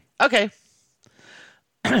Okay.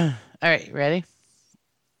 All right, ready?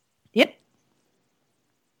 Yep.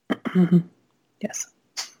 Yes.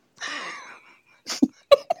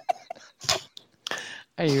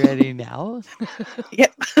 Are you ready now?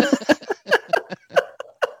 Yep.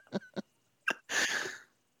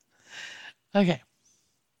 Okay.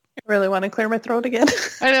 I really want to clear my throat again.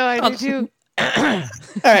 I know, I I'll do just- too.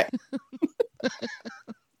 All right.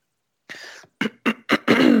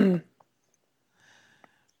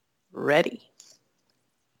 Ready.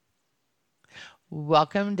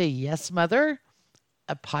 Welcome to Yes Mother,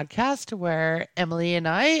 a podcast where Emily and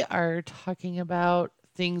I are talking about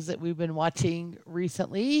things that we've been watching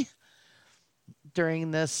recently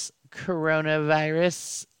during this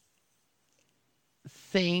coronavirus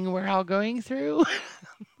thing we're all going through.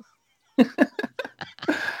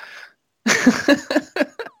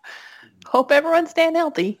 Hope everyone's staying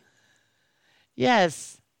healthy.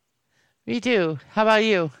 Yes, me too. How about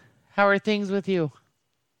you? How are things with you?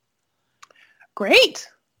 Great.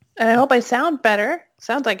 And I hope I sound better.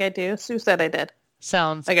 Sounds like I do. Sue said I did.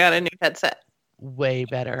 Sounds I got a new headset. way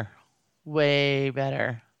better. Way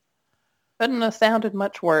better. Couldn't have sounded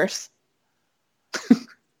much worse.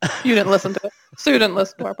 You didn't listen to it. Sue didn't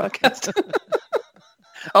listen to our podcast.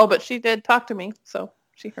 Oh, but she did talk to me, so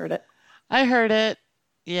she heard it. I heard it.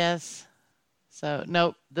 Yes. So,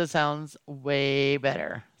 nope, this sounds way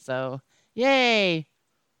better. So, yay.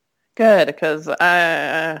 Good, because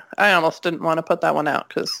I almost didn't want to put that one out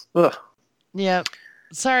because, Yep.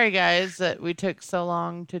 Sorry, guys, that we took so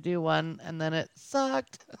long to do one and then it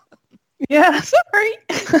sucked. Yeah, sorry.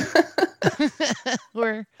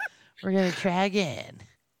 we're going to try again.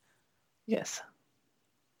 Yes.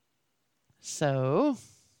 So,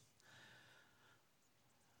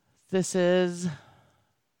 we're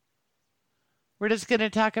just going to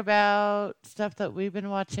talk about stuff that we've been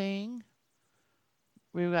watching.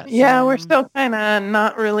 We're still kind of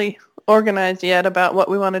not really organized yet about what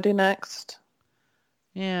we want to do next.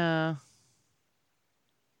 Yeah.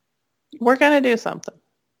 We're going to do something.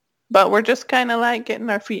 But we're just kind of like getting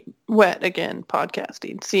our feet wet again,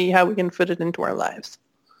 podcasting. See how we can fit it into our lives.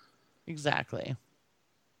 Exactly.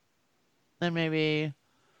 And maybe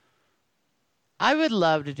I would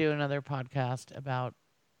love to do another podcast about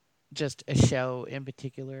just a show in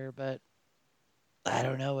particular, but I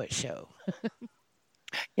don't know what show.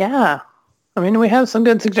 Yeah. I mean, we have some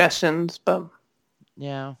good suggestions, but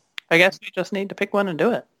Yeah. I guess we just need to pick one and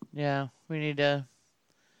do it. Yeah. We need to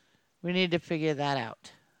figure that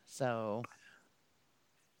out. So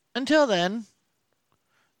until then,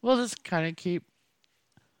 we'll just kind of keep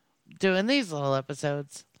doing these little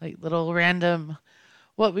episodes, like little random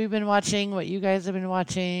what we've been watching, what you guys have been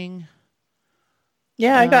watching.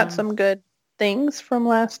 Yeah, I got some good things from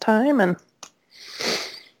last time and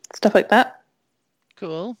stuff like that.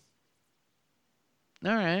 Cool.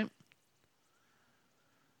 All right.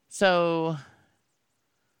 So,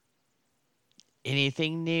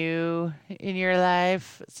 anything new in your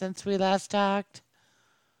life since we last talked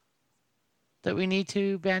that we need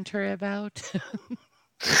to banter about?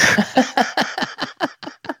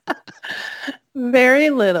 Very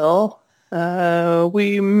little.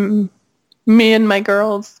 Me and my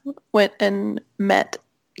girls went and met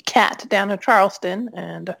Kat down in Charleston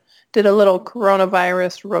and did a little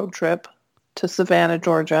coronavirus road trip to Savannah,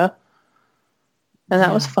 Georgia. And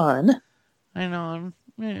that was fun. I know.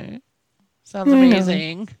 Sounds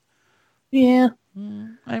amazing. Yeah.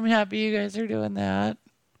 I'm happy you guys are doing that.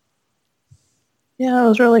 Yeah, it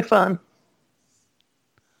was really fun.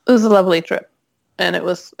 It was a lovely trip. And it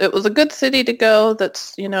was a good city to go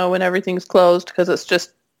that's, when everything's closed, because it's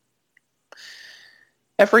just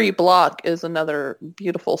every block is another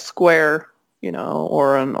beautiful square,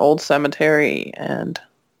 or an old cemetery, and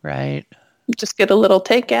right. Just get a little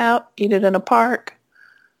takeout, eat it in a park.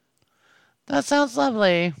 That sounds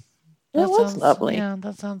lovely. It was lovely. Yeah,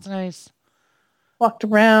 that sounds nice. Walked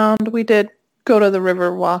around. We did go to the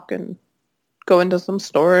river walk and go into some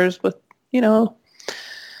stores with,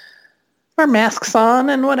 our masks on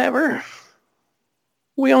and whatever.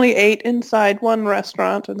 We only ate inside one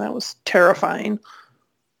restaurant, and that was terrifying.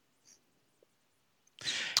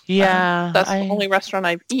 Yeah. That's the only restaurant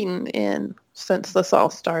I've eaten in since this all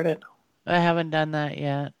started. I haven't done that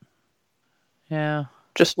yet. Yeah.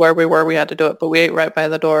 Just where we were, we had to do it, but we ate right by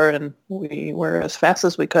the door, and we were as fast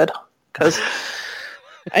as we could, because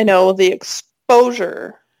I know the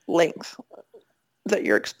exposure length that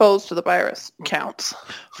you're exposed to the virus counts.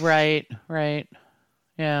 Right.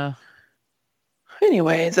 Yeah.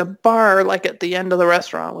 Anyways, a bar like at the end of the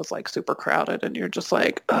restaurant was like super crowded, and you're just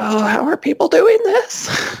like, oh, how are people doing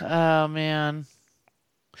this? Oh man.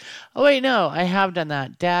 Oh, wait, no, I have done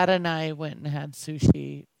that. Dad and I went and had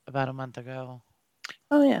sushi about a month ago.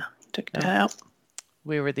 Oh yeah, took Yep. that out.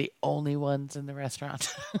 We were the only ones in the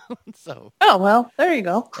restaurant. So Oh well, there you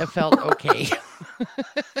go. it felt okay.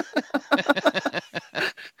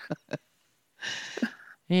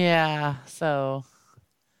 Yeah. So,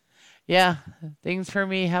 yeah, things for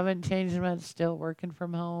me haven't changed much. Still working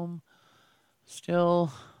from home.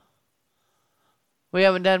 Still, we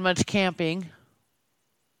haven't done much camping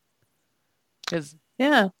because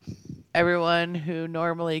Yeah. everyone who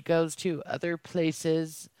normally goes to other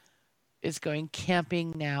places is going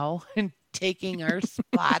camping now and taking our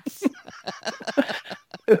spots.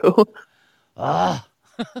 Ooh. Ugh,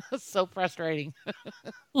 so frustrating.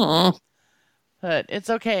 Mm. But it's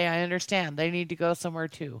okay. I understand. They need to go somewhere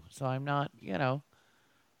too. So I'm not, Yeah.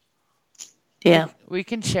 we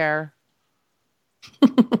can share.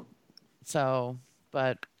 So,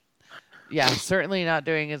 but yeah, certainly not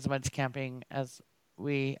doing as much camping as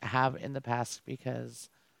we have in the past because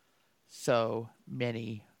so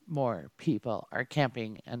many more people are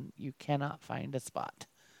camping and you cannot find a spot.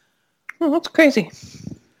 Oh, that's crazy.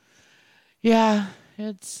 Yeah,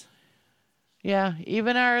 it's yeah,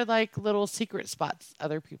 even our like little secret spots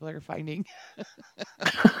other people are finding.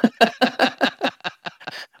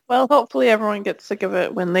 Well, hopefully everyone gets sick of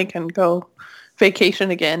it when they can go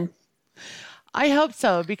vacation again. I hope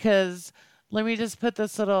so because let me just put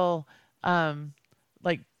this little um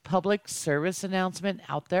like public service announcement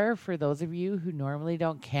out there for those of you who normally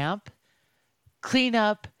don't camp. Clean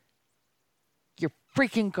up your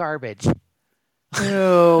freaking garbage.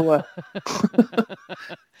 Ew. If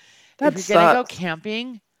That you're going to go sucks.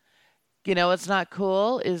 camping, you know what's not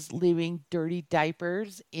cool is leaving dirty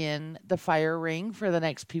diapers in the fire ring for the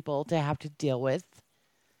next people to have to deal with.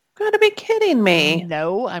 Gotta be kidding me.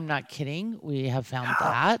 No, I'm not kidding. We have found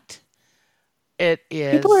that. It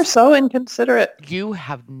People are is so inconsiderate. you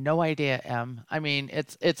have no idea, Em. I mean,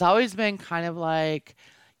 it's always been kind of like,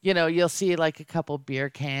 you'll see like a couple beer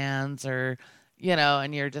cans or,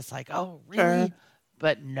 and you're just like, "Oh, Sure. really?"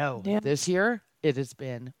 But no, Yeah. this year it has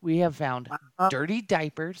been we have found Wow. dirty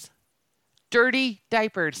diapers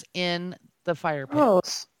in the fire pit.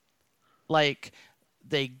 Gross. Like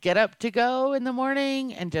they get up to go in the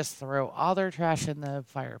morning and just throw all their trash in the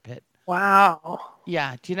fire pit. Wow.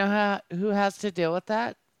 Yeah, do you know who has to deal with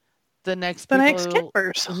that? The next The people next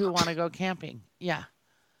campers. who want to go camping. Yeah.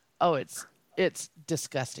 Oh, it's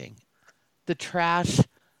disgusting. The trash,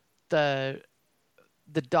 the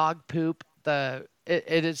the dog poop, it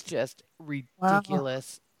is just Wow.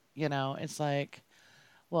 ridiculous. It's like,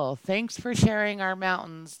 well, thanks for sharing our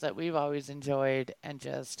mountains that we've always enjoyed and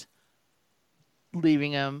just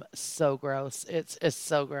leaving them so gross. It's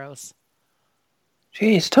so gross.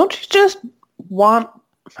 Jeez, don't you just want,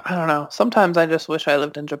 I don't know. Sometimes I just wish I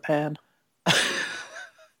lived in Japan.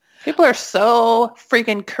 People are so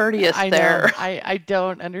freaking courteous I know. there. I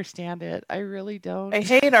don't understand it. I really don't. I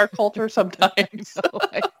hate our culture I sometimes. know.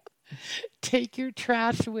 Take your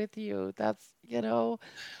trash with you.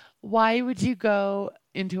 Why would you go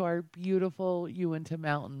into our beautiful Uinta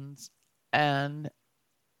Mountains and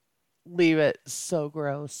leave it so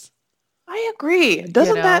gross? I agree. You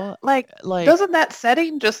know, like, Doesn't that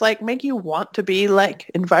setting just like make you want to be like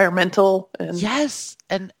environmental and yes.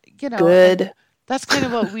 And, and good that's kind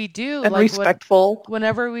of what we do. and Like, respectful?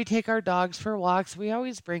 whenever we take our dogs for walks, we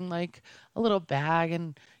always bring like a little bag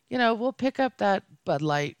and, we'll pick up that Bud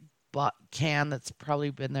Light can that's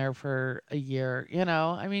probably been there for a year.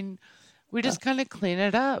 I mean, we Yeah. just kind of clean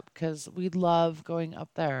it up because we love going up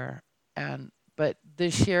there. But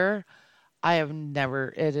this year, I have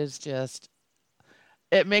never, it is just,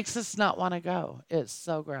 it makes us not want to go. It's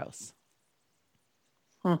so gross.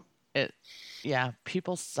 Hmm. It, yeah,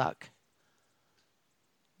 people suck.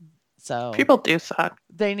 So People do suck.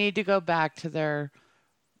 they need to go back to their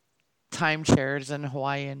timeshares in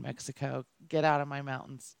Hawaii and Mexico. Get out of my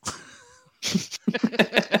mountains.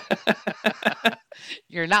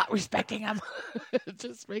 You're not respecting them. It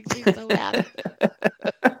just makes me so mad.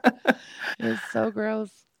 It's so gross.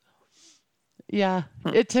 Yeah,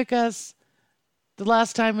 it took us the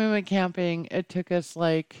last time we went camping, it took us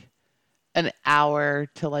like an hour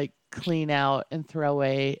to like clean out and throw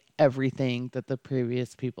away everything that the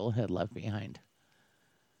previous people had left behind.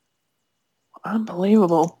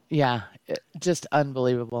 Unbelievable. Yeah, just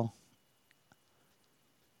unbelievable.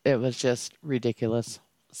 It was just ridiculous.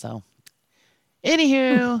 So,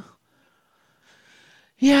 anywho,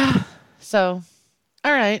 yeah. So,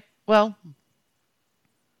 all right. Well,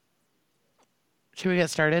 should we get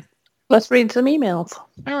started? Let's read some emails.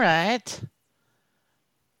 All right.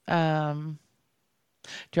 Do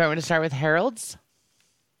you want me to start with Harold's?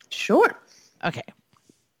 Sure. Okay.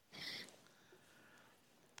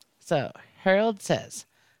 So, Harold says,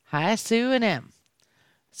 "Hi, Sue and Em.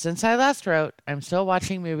 Since I last wrote, I'm still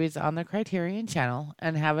watching movies on the Criterion channel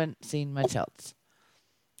and haven't seen much else.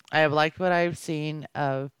 I have liked what I've seen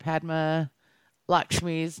of Padma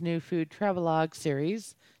Lakshmi's new food travelogue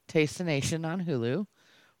series, Taste the Nation on Hulu,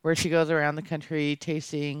 where she goes around the country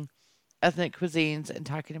tasting ethnic cuisines and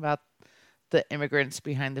talking about the immigrants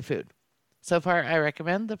behind the food. So far, I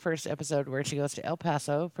recommend the first episode where she goes to El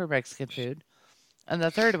Paso for Mexican food, and the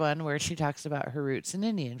third one where she talks about her roots in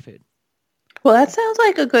Indian food. Well, that sounds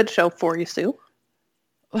like a good show for you, Sue.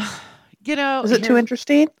 You know, Is it too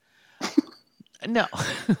interesting? No.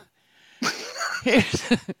 Here's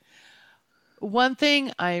one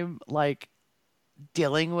thing I'm like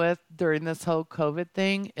dealing with during this whole COVID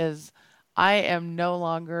thing is I am no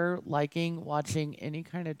longer liking watching any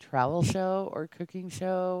kind of travel show or cooking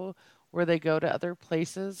show where they go to other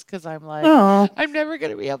places because I'm like, Oh, I'm never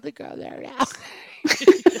going to be able to go there now.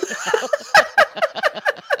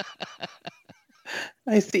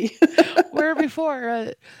 I see. Where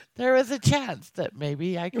before there was a chance that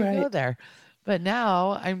maybe I could go Right. there. But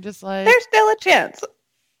now I'm just like, There's still a chance.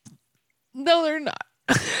 no, they're not.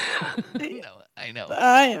 No, I know.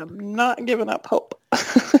 I am not giving up hope.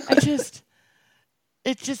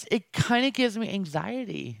 It kind of gives me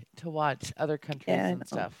anxiety to watch other countries Yeah, I and know.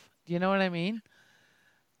 stuff. Do you know what I mean?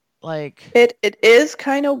 Like, It is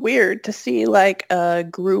kind of weird to see like a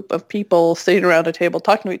group of people sitting around a table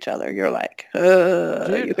talking to each other. You're like,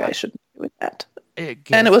 dude, you guys shouldn't be doing that. it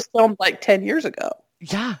And it gives, was filmed like 10 years ago.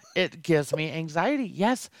 yeah, it gives me anxiety.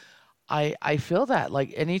 Yes, I feel that.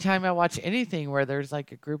 Like anytime I watch anything where there's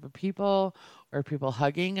like a group of people or people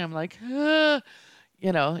hugging, I'm like, even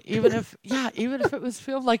if it was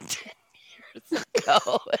filmed like 10 years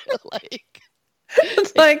ago, like,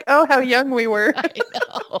 It's like, oh, how young we were. I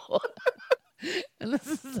know. And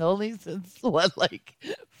this is only since what, like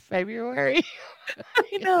February?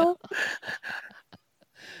 I know.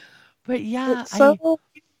 But yeah, It's so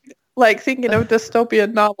like thinking of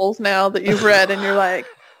dystopian novels now that you've read and you're like,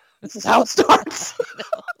 this is how it starts.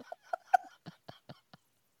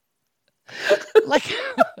 like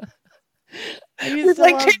I used It's to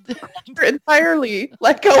like love change the culture entirely,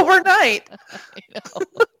 like overnight.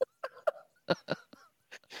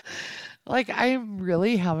 like I'm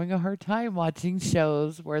really having a hard time watching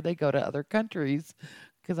shows where they go to other countries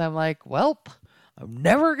because I'm like, welp, I'm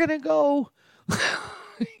never gonna go.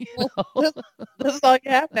 You know? This is all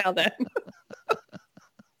you have now then.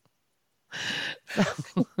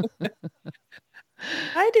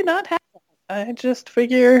 I do not have that. I just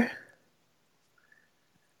figure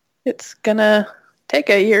it's gonna take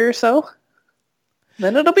a year or so.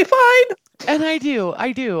 Then it'll be fine. And I do.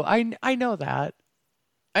 I know that.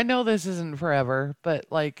 I know this isn't forever, but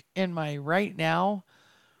like in my right now,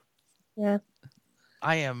 Yeah.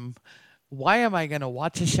 I am. Why am I going to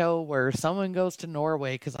watch a show where someone goes to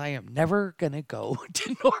Norway? Because I am never going to go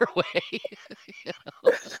to Norway.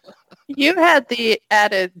 You had the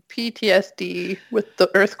added PTSD with the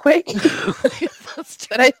earthquake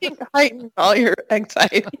that I think heightened all your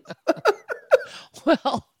anxiety.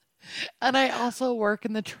 Well, and I also work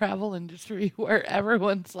in the travel industry where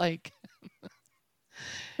everyone's like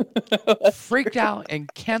freaked out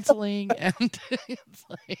and canceling, and it's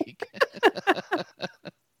like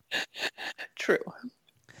True.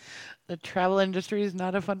 the travel industry is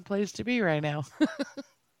not a fun place to be right now.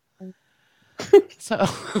 So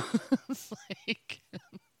it's like,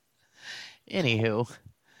 anywho,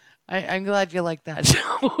 I'm glad you like that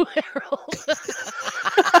show, Harold.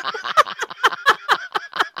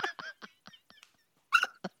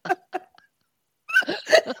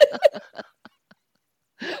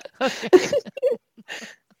 Okay.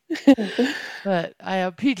 But I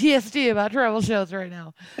have PTSD about travel shows right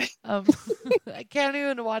now. Um, I can't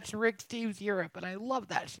even watch Rick Steves Europe, and I love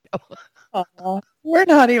that show. We're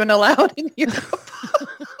not even allowed in Europe.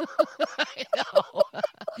 I know.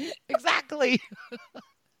 Exactly.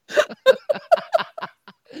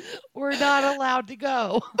 We're not allowed to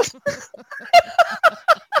go.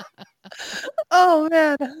 Oh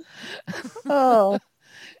man. Oh.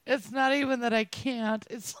 It's not even that I can't.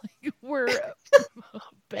 It's like we're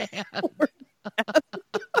banned.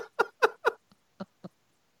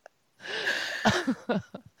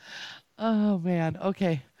 Oh man.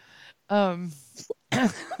 Okay. Um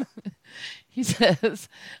he says,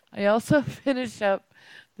 I also finished up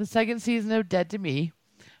the second season of Dead to Me,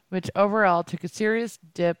 which overall took a serious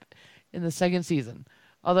dip in the second season,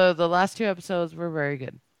 although the last two episodes were very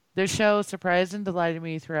good. This show surprised and delighted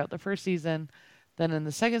me throughout the first season. Then in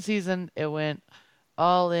the second season, it went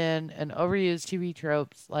all in and overused TV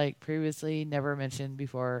tropes like previously never mentioned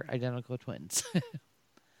before identical twins.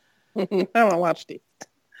 I don't watch it.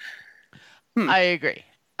 I agree.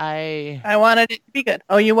 I I wanted it to be good.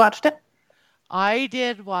 Oh, you watched it? I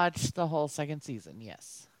did watch the whole second season,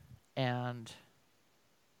 yes. And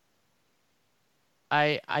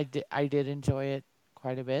I did enjoy it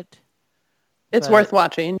quite a bit. It's But worth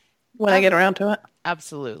watching when I get around to it.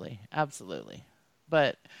 absolutely, absolutely.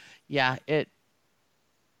 But yeah, it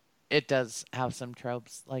does have some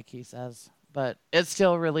tropes, like he says, but it's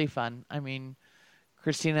still really fun. I mean,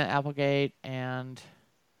 Christina Applegate and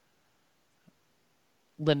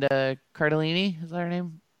Linda Cardellini, is that her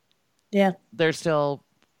name? Yeah. They're still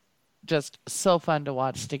just so fun to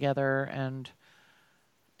watch together, and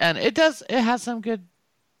it has some good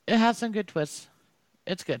twists.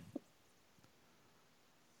 It's good.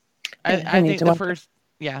 I, I I need think to the watch it. first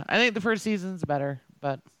yeah, I think the first season's better,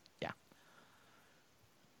 but yeah.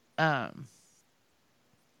 Um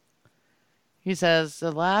he says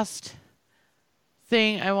the last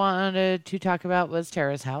thing I wanted to talk about was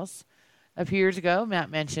Tara's house. A few years ago, Matt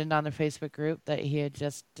mentioned on the Facebook group that he had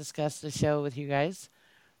just discussed the show with you guys.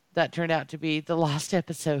 That turned out to be the last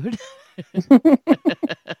episode.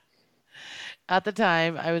 At the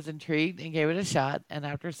time, I was intrigued and gave it a shot, and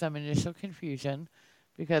after some initial confusion,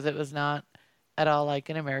 because it was not at all like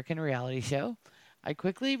an American reality show, I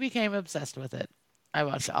quickly became obsessed with it. I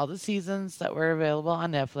watched all the seasons that were available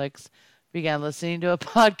on Netflix, began listening to a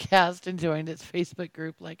podcast, and joined its Facebook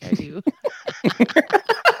group like I do.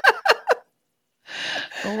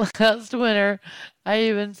 Last winter, I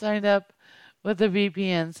even signed up with a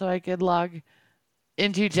VPN so I could log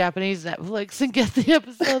into Japanese Netflix and get the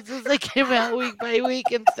episodes as they came out week by week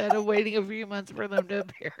instead of waiting a few months for them to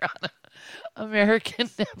appear on American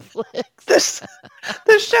Netflix.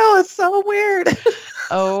 This show is so weird.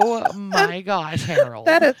 Oh my gosh, Harold.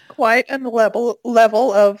 That is quite a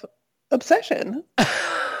level of obsession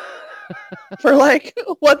for like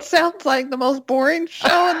what sounds like the most boring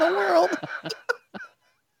show in the world.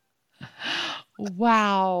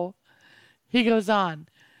 Wow. He goes on.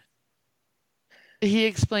 He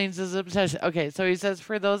explains his obsession. Okay, so he says,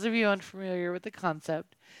 for those of you unfamiliar with the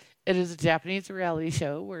concept, it is a Japanese reality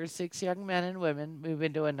show where 6 young men and women move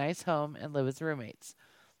into a nice home and live as roommates.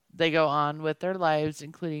 They go on with their lives,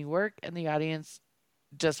 including work, and the audience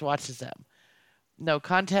just watches them. No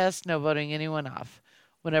contest, no voting anyone off.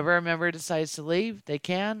 Whenever a member decides to leave, they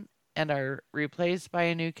can and are replaced by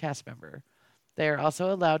a new cast member. They are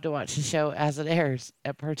also allowed to watch the show as it airs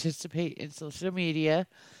and participate in social media,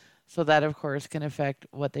 so that, of course, can affect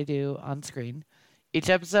what they do on screen. Each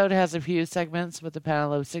episode has a few segments with a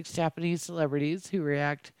panel of 6 Japanese celebrities who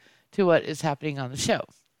react to what is happening on the show.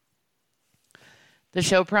 The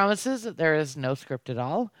show promises that there is no script at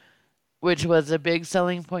all, which was a big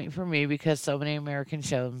selling point for me because so many American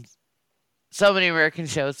shows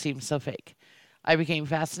seem so fake. I became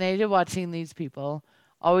fascinated watching these people,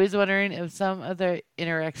 always wondering if some of their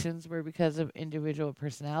interactions were because of individual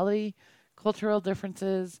personality, cultural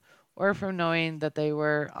differences, or from knowing that they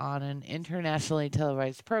were on an internationally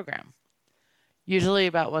televised program. Usually,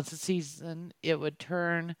 about once a season, it would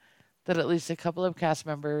turn that at least a couple of cast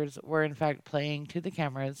members were in fact playing to the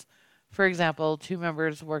cameras. For example, 2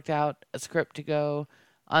 members worked out a script to go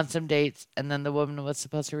on some dates, and then the woman was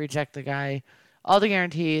supposed to reject the guy, all to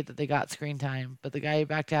guarantee that they got screen time, but the guy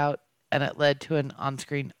backed out, and it led to an on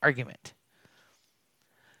screen argument.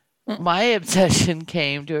 My obsession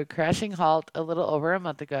came to a crashing halt a little over a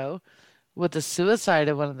month ago with the suicide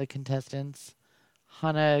of one of the contestants,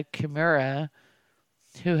 Hana Kimura,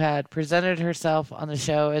 who had presented herself on the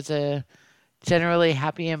show as a generally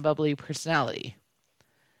happy and bubbly personality.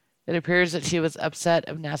 It appears that she was upset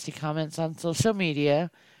of nasty comments on social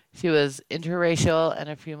media. She was interracial and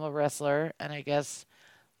a female wrestler, and I guess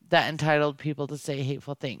that entitled people to say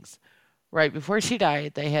hateful things. Right before she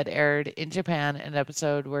died, they had aired in Japan an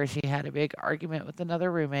episode where she had a big argument with another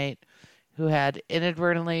roommate who had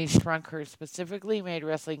inadvertently shrunk her specifically made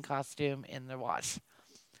wrestling costume in the wash.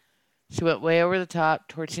 She went way over the top,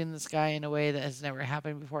 torching this guy in a way that has never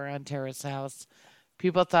happened before on Tara's house.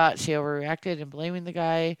 People thought she overreacted and blaming the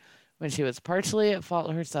guy when she was partially at fault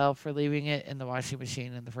herself for leaving it in the washing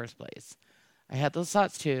machine in the first place. I had those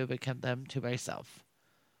thoughts too, but kept them to myself.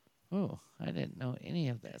 Oh, I didn't know any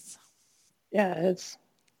of this. Yeah,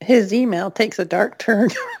 his email takes a dark turn.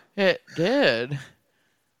 It did.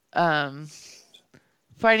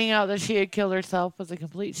 Finding out that she had killed herself was a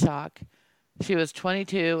complete shock. She was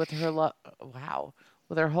 22 with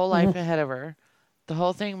with her whole life ahead of her. The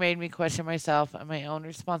whole thing made me question myself and my own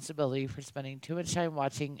responsibility for spending too much time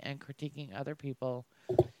watching and critiquing other people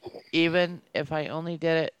even if I only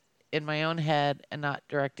did it in my own head and not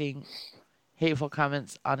directing hateful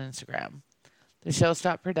comments on Instagram. The show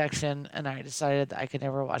stopped production, and I decided that I could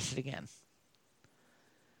never watch it again.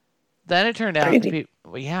 Then it turned out Crazy.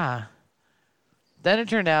 Then it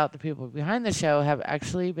turned out the people behind the show have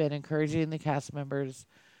actually been encouraging the cast members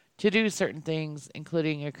to do certain things,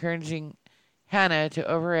 including encouraging Hannah to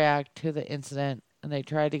overreact to the incident, and they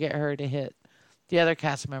tried to get her to hit the other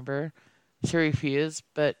cast member. She refused,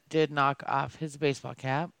 but did knock off his baseball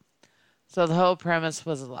cap. So the whole premise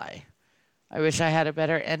was a lie. I wish I had a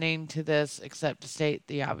better ending to this, except to state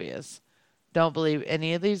the obvious. Don't believe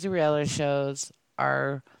any of these reality shows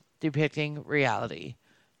are depicting reality.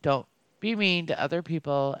 Don't be mean to other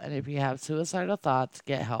people, and if you have suicidal thoughts,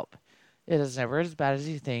 get help. It is never as bad as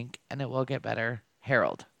you think, and it will get better.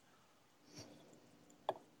 Harold.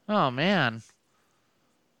 Oh, man.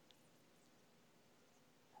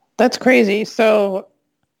 That's crazy. So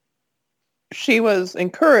she was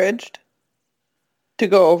encouraged to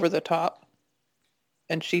go over the top,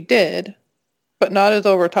 and she did, but not as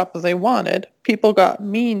over top as they wanted. People got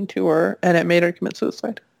mean to her, and it made her commit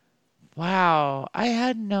suicide. Wow. I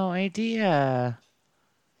had no idea.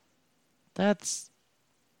 That's...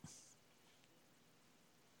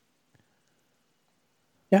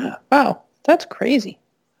 Yeah. Wow. That's crazy.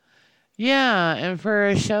 Yeah, and for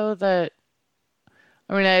a show that...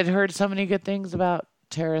 I mean, I had heard so many good things about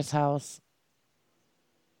Terrace House.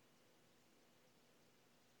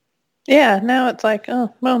 Yeah, now it's like,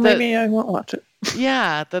 oh, well, maybe I won't watch it.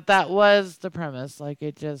 Yeah, that was the premise. Like,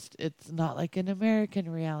 it's not like an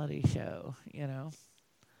American reality show, you know?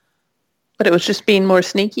 But it was just being more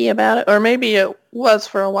sneaky about it. Or maybe it was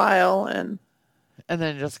for a while, and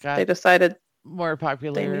then just got they decided more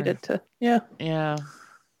popular. they needed to, yeah. Yeah.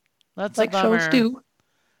 That's like a bummer. shows do.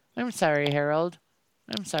 I'm sorry, Harold.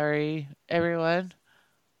 I'm sorry, everyone.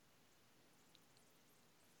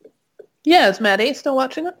 Yeah, is Matt A still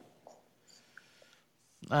watching it?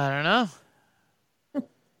 I don't know.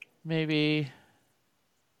 Maybe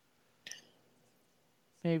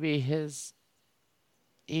his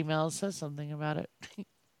email says something about it.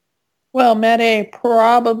 Well, Matt A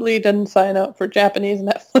probably didn't sign up for Japanese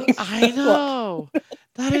Netflix. I know.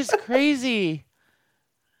 That is crazy.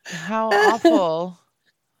 How awful.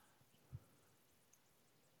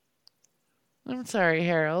 I'm sorry,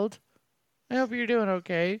 Harold. I hope you're doing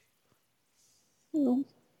okay. Need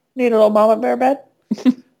a little mama bear bed?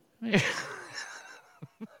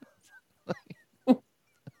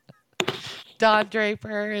 Don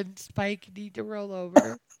Draper and Spike need to roll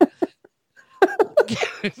over.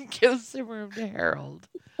 Give some room to Harold.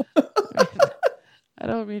 I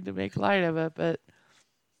don't mean to make light of it, but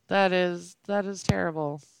that is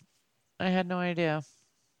terrible. I had no idea.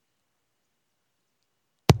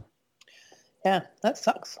 Yeah, that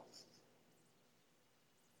sucks.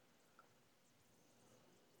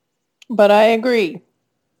 But I agree.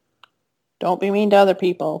 Don't be mean to other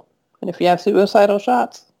people. And if you have suicidal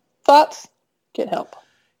thoughts, get help.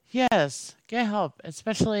 Yes, get help,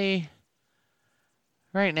 especially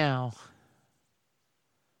right now.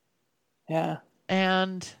 Yeah.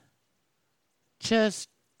 And just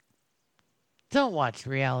don't watch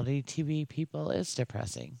reality TV, people. It's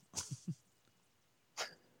depressing.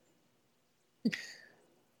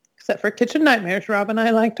 Except for Kitchen Nightmares, Rob and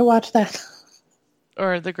I like to watch that.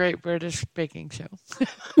 Or the Great British Baking Show.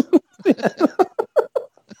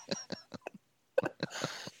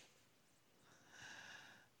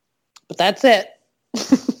 But that's it.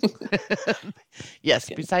 Yes,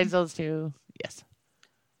 besides those two, yes.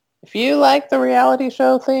 If you like the reality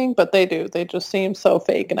show thing, but they just seem so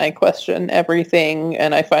fake, and I question everything,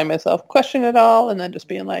 and I find myself questioning it all, and then just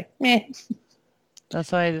being like, meh.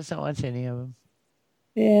 That's why I just don't watch any of them.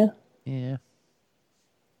 Yeah. Yeah.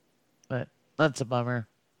 But that's a bummer.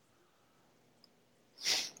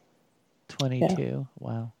 22. Yeah.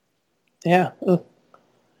 Wow. Yeah. Ugh.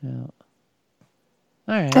 Yeah.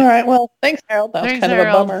 All right. All right. Well, thanks, Harold. That was kind of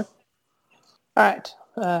a bummer. All right.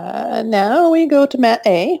 Now we go to Matt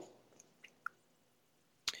A.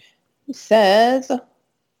 He says,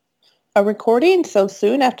 a recording so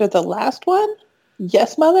soon after the last one?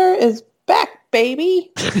 Yes, Mother is back,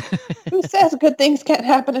 baby. Who says good things can't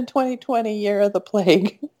happen in 2020, year of the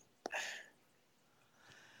plague?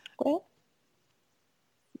 Well,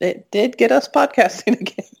 it did get us podcasting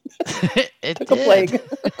again. It took did. A plague.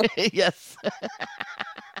 Yes.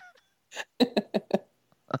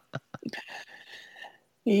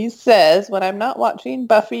 He says, when I'm not watching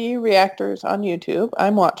Buffy reactors on YouTube,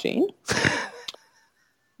 I'm watching.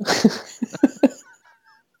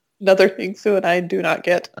 Another thing Sue and I do not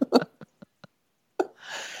get.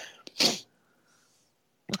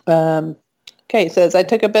 Okay, it says, I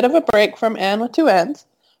took a bit of a break from Anne with two N's,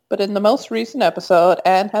 but in the most recent episode,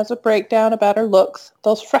 Anne has a breakdown about her looks,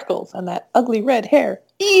 those freckles, and that ugly red hair.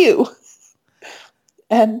 Ew!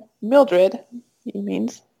 And Mildred, he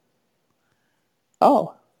means...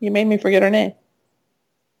 Oh, you made me forget her name.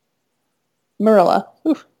 Marilla.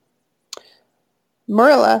 Oof.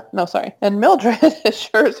 Marilla, no, sorry. And Mildred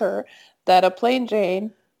assures her that as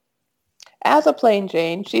a plain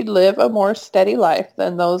Jane, she'd live a more steady life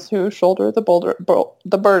than those who shoulder the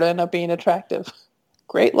burden of being attractive.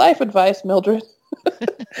 Great life advice, Mildred.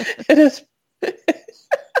 It is.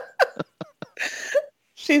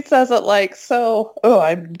 She says it like, so, oh,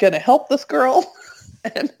 I'm going to help this girl.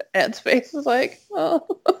 And Ed's face is like, oh.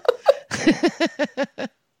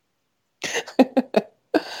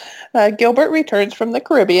 Gilbert returns from the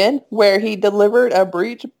Caribbean, where he delivered a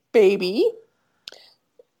breech baby.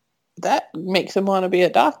 That makes him want to be a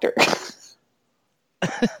doctor.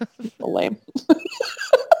 Lame.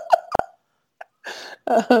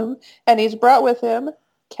 And he's brought with him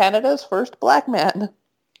Canada's first black man.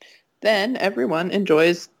 Then everyone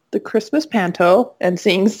enjoys the Christmas panto and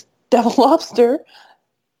sings Devil Lobster.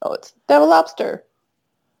 Oh, it's Devil Lobster.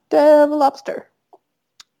 Devil Lobster.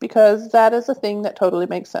 Because that is a thing that totally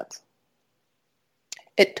makes sense.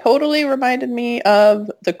 It totally reminded me of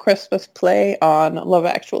the Christmas play on Love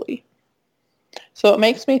Actually. So it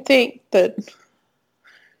makes me think that,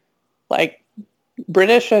 like,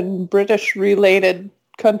 British and British-related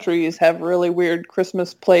countries have really weird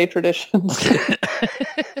Christmas play traditions.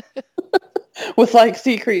 With, like,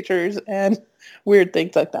 sea creatures and weird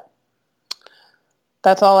things like that.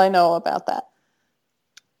 That's all I know about that.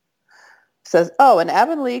 It says, oh, and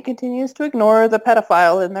Avonlea continues to ignore the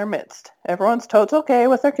pedophile in their midst. Everyone's totes okay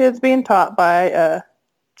with their kids being taught by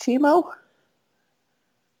Chimo.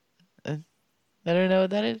 I don't know what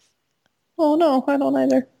that is. Oh, no, I don't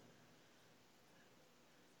either.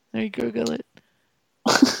 Let me Google it.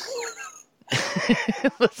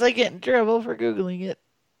 Unless I get in trouble for Googling it.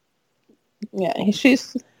 Yeah,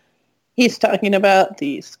 he's talking about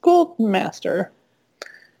the schoolmaster.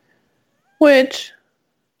 Which,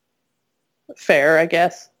 fair, I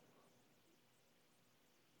guess.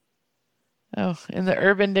 Oh, in the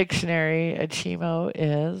Urban Dictionary, a chimo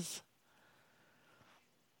is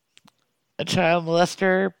a child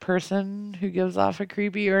molester person who gives off a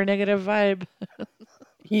creepy or negative vibe.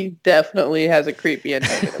 He definitely has a creepy and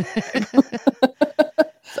negative vibe.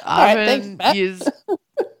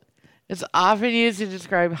 It's often used to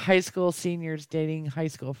describe high school seniors dating high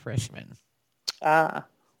school freshmen. Ah.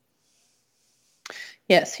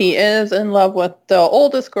 Yes, he is in love with the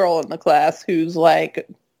oldest girl in the class who's like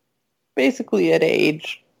basically at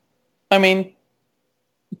age. I mean,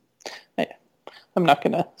 I'm not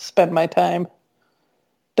going to spend my time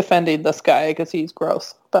defending this guy because he's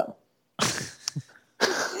gross, but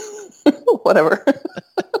whatever.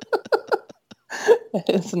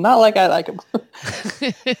 It's not like I like him.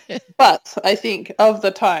 But I think of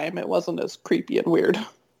the time, it wasn't as creepy and weird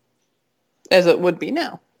as it would be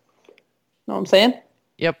now. Know what I'm saying?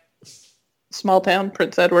 Yep. Small town,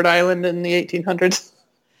 Prince Edward Island in the 1800s.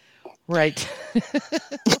 Right.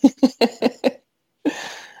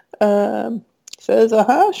 Says,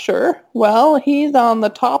 sure. Well, he's on the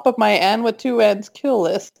top of my Anne with two N's kill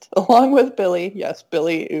list, along with Billy. Yes,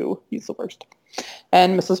 Billy, ooh, he's the worst.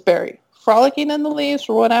 And Mrs. Barry. Frolicking in the leaves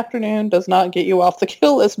for one afternoon does not get you off the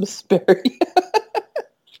kill list, Mrs. Barry.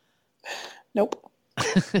 Nope.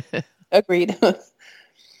 Agreed.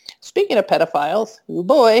 Speaking of pedophiles, oh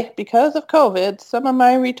boy, because of COVID, some of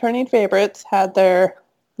my returning favorites had their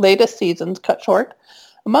latest seasons cut short.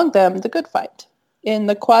 Among them, The Good Fight. In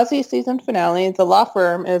the quasi-season finale, the law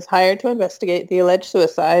firm is hired to investigate the alleged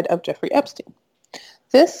suicide of Jeffrey Epstein.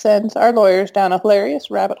 This sends our lawyers down a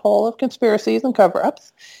hilarious rabbit hole of conspiracies and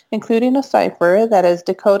cover-ups, including a cipher that is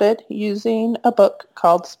decoded using a book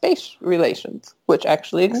called Space Relations, which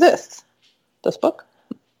actually exists. This book?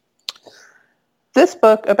 This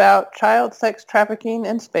book about child sex trafficking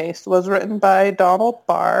in space was written by Donald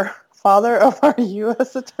Barr, father of our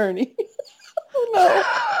U.S. attorney. Oh,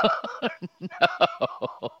 no.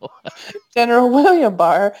 No. General William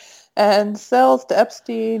Barr, and sells to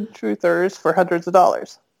Epstein truthers for hundreds of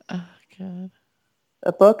dollars. Oh, God.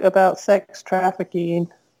 A book about sex trafficking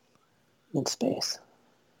in space.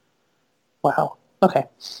 Wow. Okay.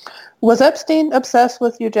 Was Epstein obsessed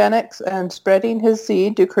with eugenics and spreading his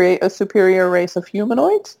seed to create a superior race of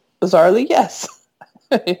humanoids? Bizarrely, yes.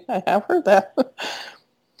 I have heard that.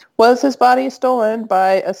 Was his body stolen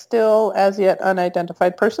by a still as yet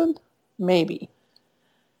unidentified person? Maybe.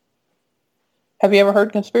 Have you ever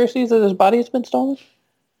heard conspiracies that his body has been stolen?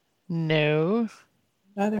 No.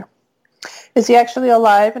 Neither. Is he actually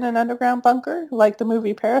alive in an underground bunker like the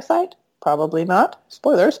movie Parasite? Probably not.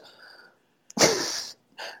 Spoilers.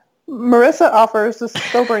 Marissa offers the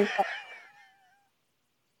sobering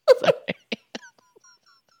Sorry.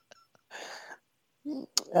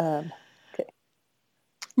 okay.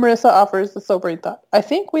 Marissa offers the sobering thought. I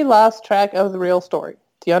think we lost track of the real story.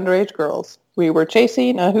 The underage girls. We were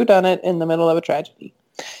chasing a whodunit in the middle of a tragedy.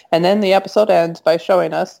 And then the episode ends by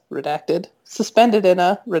showing us, redacted, suspended in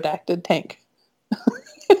a redacted tank.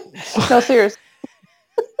 No, seriously.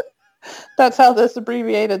 That's how this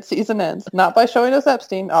abbreviated season ends. Not by showing us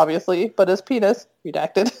Epstein, obviously, but his penis,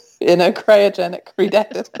 redacted, in a cryogenic,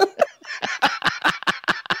 redacted.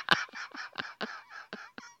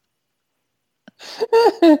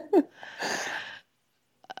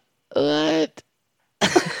 What?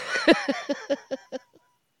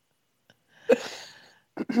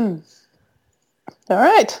 All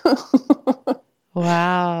right.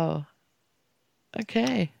 Wow.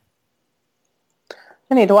 Okay.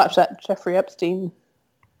 I need to watch that Jeffrey Epstein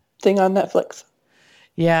thing on Netflix.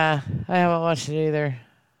 Yeah, I haven't watched it either.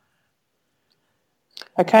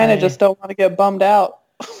 I kind of just don't want to get bummed out.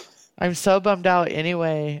 I'm so bummed out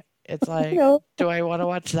anyway. It's like, know? do I want to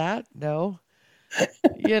watch that? No.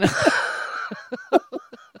 You know.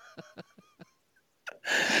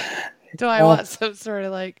 Do I want some sort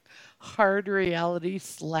of like hard reality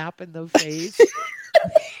slap in the face?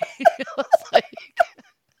 It's like,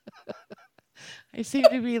 I seem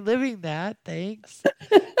to be living that. Thanks.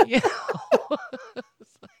 You know.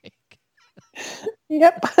 It's like,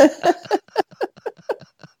 Yep.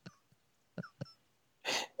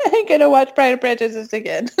 I ain't gonna watch Pride and Prejudice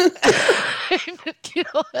again. you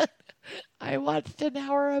know what? I watched an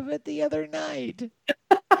hour of it the other night.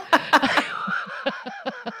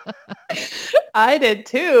 I did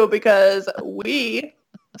too because remember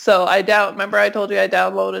I told you I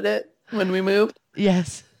downloaded it when we moved?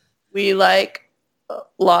 Yes. We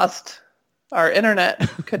lost our internet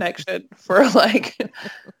connection for I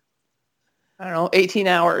don't know, 18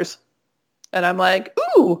 hours. And I'm like,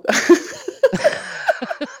 ooh.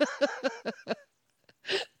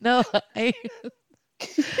 No, I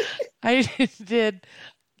did.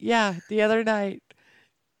 Yeah, the other night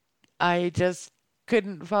I just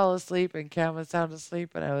couldn't fall asleep and Cam was sound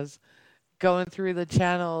asleep and I was going through the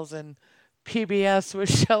channels and PBS was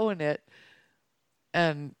showing it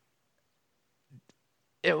and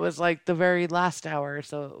it was like the very last hour,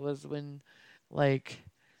 so it was when like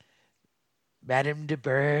Madame de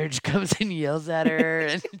Burge comes and yells at her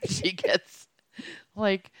and she gets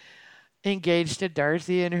like engaged to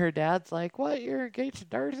Darcy and her dad's like, "What? You're engaged to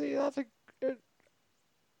Darcy? That's a good-"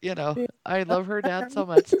 you know, I love her dad so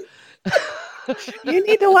much. You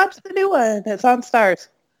need to watch the new one. It's on Stars.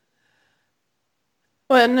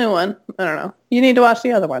 Well, a new one. I don't know. You need to watch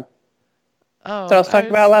the other one. Oh, That I was talking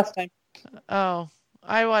about last time. Oh,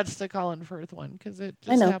 I watched the Colin Firth one because it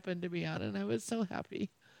just happened to be on, and I was so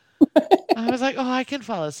happy. I was like, "Oh, I can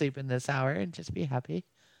fall asleep in this hour and just be happy."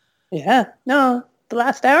 Yeah. No, the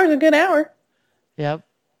last hour is a good hour. Yep.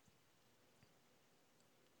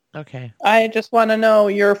 Okay. I just want to know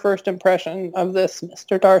your first impression of this,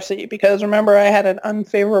 Mr. Darcy, because remember I had an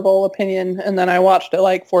unfavorable opinion, and then I watched it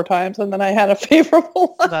like 4 times, and then I had a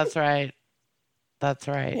favorable one. That's right. That's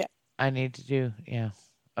right. Yeah. I need to do. Yeah.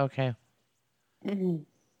 Okay. Mm-hmm.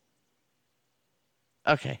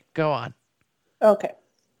 Okay. Go on. Okay.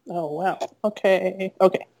 Oh, wow. Okay.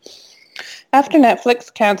 After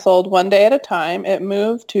Netflix canceled One Day at a Time, it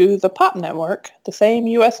moved to the Pop Network, the same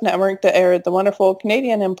U.S. network that aired the wonderful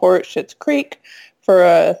Canadian import Schitt's Creek for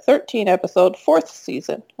a 13-episode 4th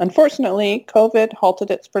season. Unfortunately, COVID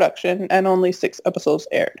halted its production and only 6 episodes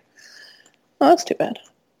aired. Well, that's too bad.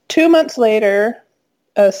 2 months later,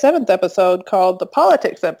 a 7th episode called The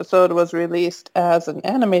Politics Episode was released as an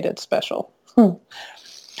animated special.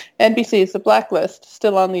 NBC's The Blacklist,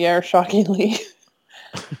 still on the air, shockingly.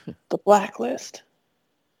 The Blacklist.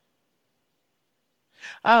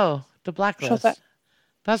 Oh, The Blacklist. That.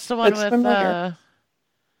 That's the one It's with familiar.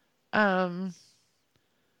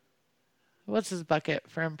 What's his bucket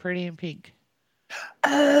from Pretty in Pink?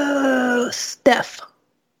 Oh, Steph.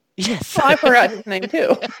 Yes. Oh, I forgot his name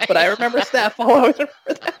too, but I remember Steph. I'll always remember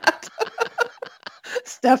that.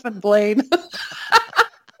 Steph and Blaine.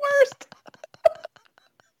 Worst.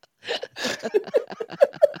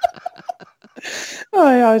 Oh,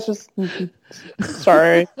 yeah, I was just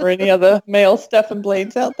sorry for any of the male Steph and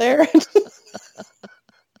Blaines out there.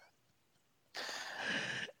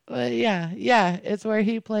 But yeah, it's where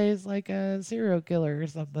he plays like a serial killer or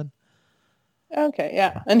something. Okay,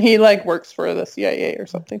 yeah, and he works for the CIA or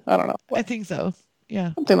something. I don't know. I think so.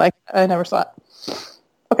 Yeah, something like that. I never saw it.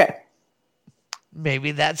 Okay.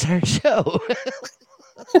 Maybe that's our show.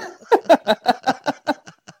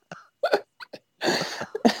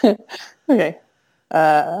 Okay.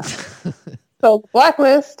 So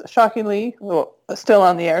Blacklist, shockingly, well, still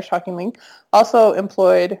on the air, shockingly, also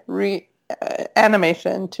employed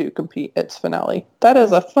animation to complete its finale. That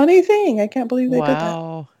is a funny thing. I can't believe they did that.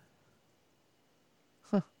 Wow.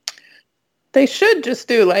 They should just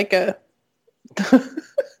do like a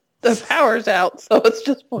the power's out, so it's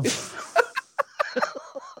just voice.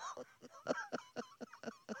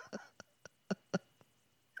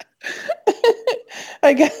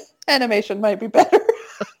 I guess animation might be better.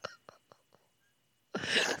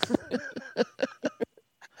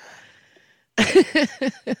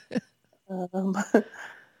 Okay.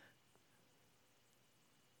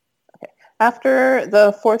 After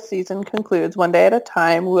the fourth season concludes, One Day at a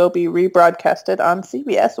Time will be rebroadcasted on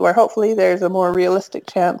CBS, where hopefully there's a more realistic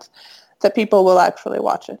chance that people will actually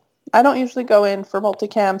watch it. I don't usually go in for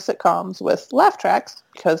multicam sitcoms with laugh tracks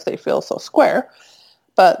because they feel so square,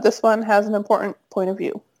 but this one has an important point of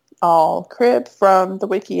view. I'll crib from the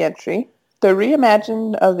wiki entry. The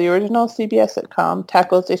reimagining of the original CBS sitcom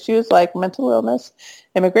tackles issues like mental illness,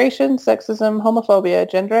 immigration, sexism, homophobia,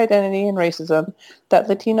 gender identity, and racism that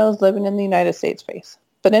Latinos living in the United States face.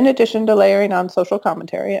 But in addition to layering on social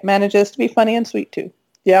commentary, it manages to be funny and sweet too.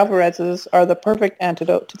 The Alvarezes are the perfect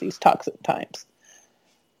antidote to these toxic times.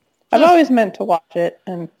 I've always meant to watch it,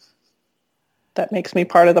 and that makes me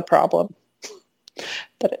part of the problem.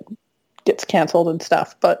 That it gets canceled and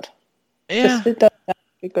stuff, but Yeah. it does sound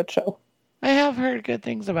like a good show. I have heard good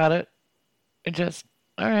things about it. It just,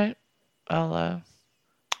 all right.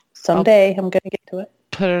 Someday I'm going to get to it.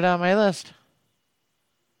 Put it on my list.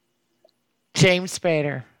 James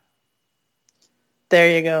Spader.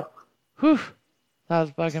 There you go. Whew. That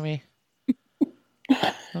was bugging me.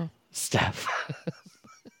 Oh, Steph.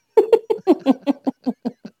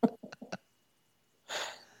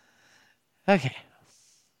 Okay.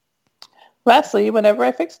 Lastly, whenever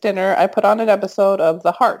I fix dinner, I put on an episode of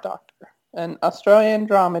The Heart Doctor, an Australian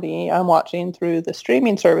dramedy I'm watching through the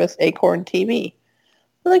streaming service Acorn TV.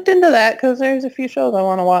 I looked into that because there's a few shows I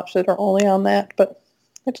want to watch that are only on that, but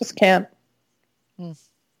I just can't.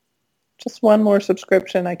 Just one more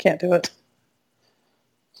subscription, I can't do it.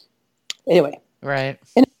 Anyway. Right.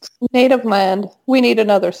 In its native land, we need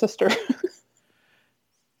another sister.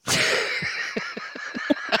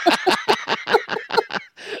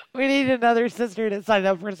 We need another sister to sign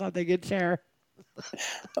up for something and share.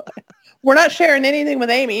 We're not sharing anything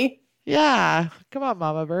with Amy. Yeah. Come on,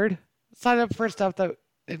 Mama Bird. Sign up for stuff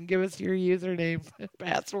and give us your username and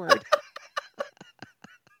password.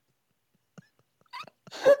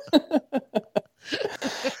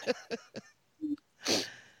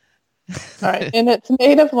 All right. In its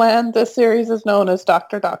native land, this series is known as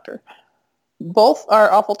Dr. Doctor. Both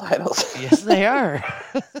are awful titles. Yes, they are.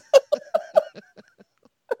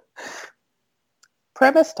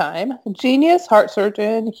 Premise time. Genius heart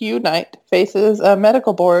surgeon Hugh Knight faces a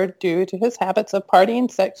medical board due to his habits of partying,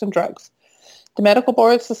 sex, and drugs. The medical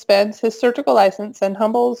board suspends his surgical license and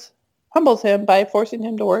humbles him by forcing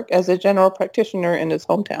him to work as a general practitioner in his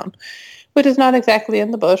hometown, which is not exactly in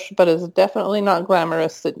the bush, but is definitely not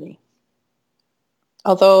glamorous Sydney.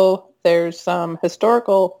 Although there's some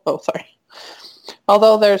medical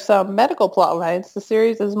plot lines, the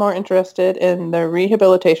series is more interested in the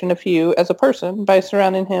rehabilitation of Hugh as a person by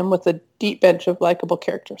surrounding him with a deep bench of likable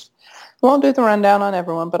characters. I won't do the rundown on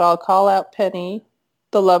everyone, but I'll call out Penny,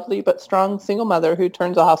 the lovely but strong single mother who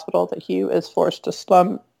turns a hospital that Hugh is forced to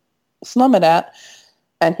slum it at,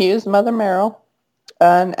 and Hugh's mother Meryl,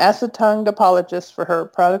 an acid-tongued apologist for her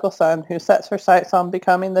prodigal son who sets her sights on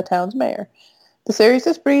becoming the town's mayor. The series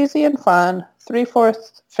is breezy and fun,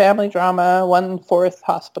 3/4 family drama, 1/4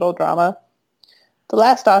 hospital drama. The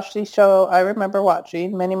last Aussie show I remember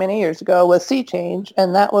watching many, many years ago was Sea Change,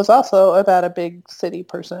 and that was also about a big city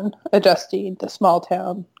person adjusting to small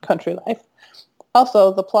town country life.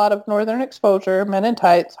 Also, the plot of Northern Exposure, Men in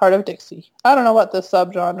Tights, Heart of Dixie. I don't know what this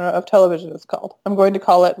subgenre of television is called. I'm going to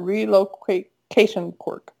call it relocation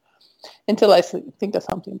pork until I think of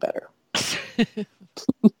something better.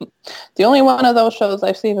 The only one of those shows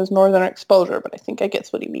I've seen is Northern Exposure, but I think I get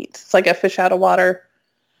what he means. It's like a fish out of water.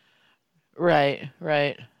 Right.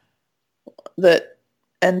 That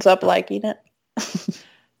ends up liking it.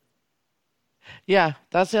 Yeah,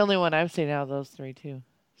 that's the only one I've seen out of those three, too.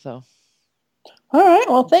 So. All right.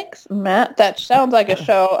 Well, thanks, Matt. That sounds like a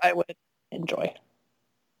show I would enjoy.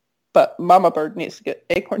 But Mama Bird needs to get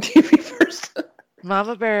Acorn TV first.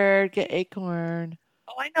 Mama Bird, get Acorn.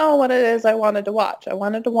 Oh, I know what it is I wanted to watch. I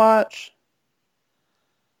wanted to watch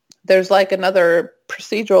There's like another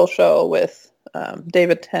procedural show with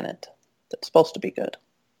David Tennant that's supposed to be good.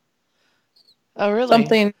 Oh, really?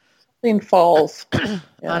 Something falls. On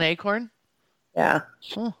Yeah. Acorn? Yeah.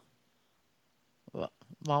 Huh. Well,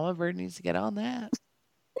 Mama Bird needs to get on that.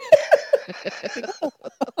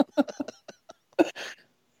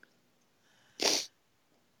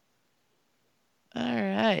 All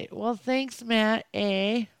right. Well, thanks, Matt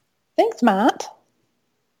A. Thanks, Matt.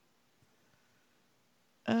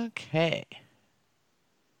 Okay.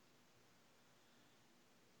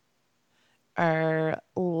 Our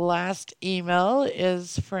last email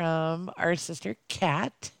is from our sister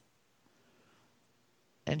Kat,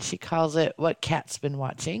 and she calls it What Kat's Been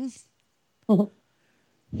Watching.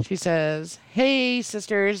 She says, Hey,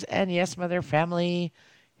 sisters, and Yes Mother family.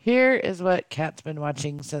 Here is what Kat's been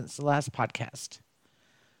watching since the last podcast.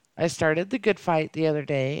 I started The Good Fight the other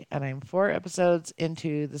day, and I'm 4 episodes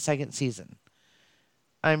into the second season.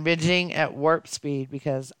 I'm binging at warp speed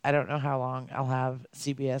because I don't know how long I'll have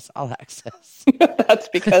CBS All Access. That's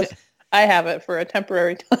because I have it for a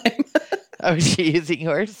temporary time. Oh, is she using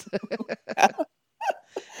yours?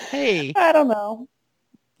 Hey, I don't know.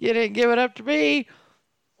 you didn't give it up to me.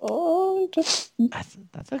 Oh,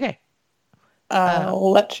 That's okay.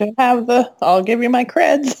 I'll let you have I'll give you my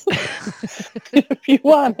creds if you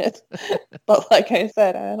want it. But like I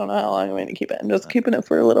said, I don't know how long I'm going to keep it. I'm just keeping it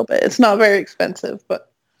for a little bit. It's not very expensive,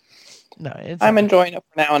 but no, I'm enjoying it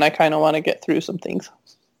for now, and I kind of want to get through some things.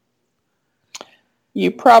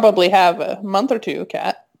 You probably have a month or two,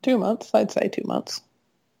 Kat. 2 months. I'd say 2 months.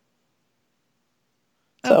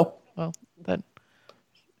 So. Well, then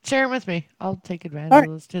share it with me. I'll take advantage Right.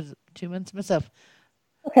 of those 2 months myself.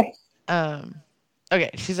 Okay. Okay,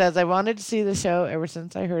 she says, I wanted to see the show ever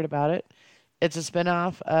since I heard about it. It's a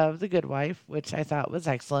spinoff of The Good Wife, which I thought was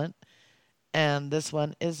excellent. And this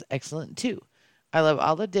one is excellent too. I love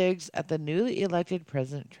all the digs at the newly elected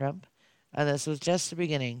President Trump. And this was just the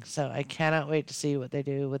beginning. So I cannot wait to see what they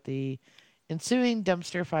do with the ensuing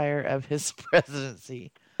dumpster fire of his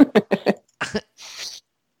presidency.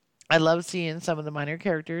 I love seeing some of the minor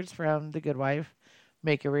characters from The Good Wife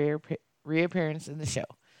make a reappearance in the show.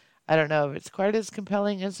 I don't know if it's quite as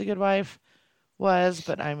compelling as The Good Wife was,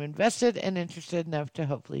 but I'm invested and interested enough to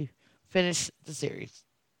hopefully finish the series.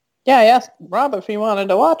 Yeah, I asked Rob if he wanted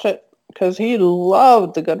to watch it because he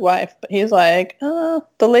loved The Good Wife, but he's like, the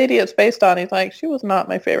lady it's based on, he's like, she was not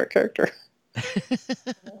my favorite character.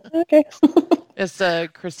 Okay. It's the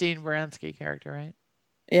Christine Baranski character, right?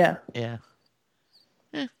 Yeah. Yeah.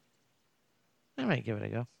 I might give it a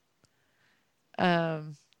go.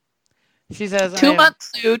 She says 2 months,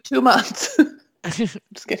 Sue. 2 months. Just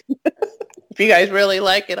kidding. If you guys really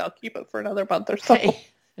like it, I'll keep it for another month or so. Hey,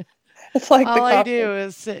 it's like all I do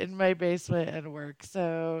is sit in my basement and work,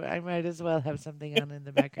 so I might as well have something on in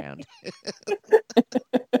the background.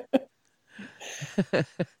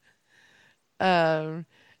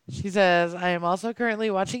 She says, I am also currently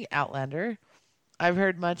watching Outlander. I've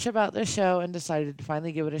heard much about this show and decided to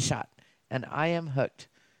finally give it a shot, and I am hooked.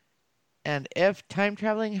 And if time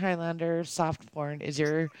traveling Highlander soft porn is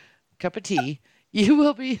your cup of tea, you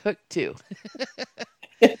will be hooked too.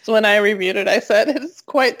 It's when I reviewed it, I said it's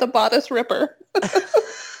quite the bodice ripper.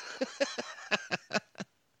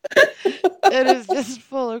 It is just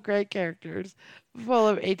full of great characters, full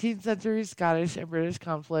of 18th century Scottish and British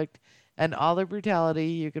conflict, and all the brutality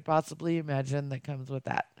you could possibly imagine that comes with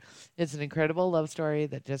that. It's an incredible love story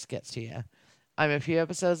that just gets to you. I'm a few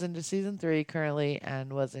episodes into season 3 currently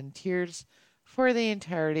and was in tears for the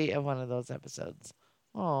entirety of one of those episodes.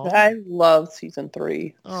 Oh, I love season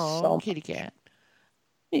 3. oh, So kitty cat.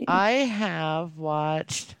 I have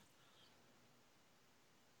watched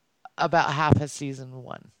about half of season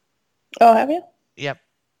 1. Oh, have you? Yep.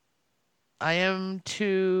 I am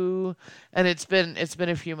too, and it's been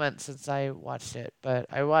a few months since I watched it, but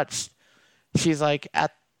I watched. She's like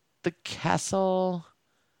at the castle,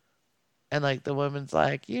 and like the woman's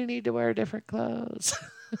like, "You need to wear different clothes."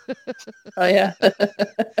 Oh yeah.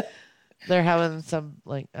 They're having some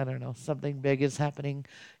like I don't know something big is happening.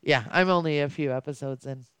 Yeah, I'm only a few episodes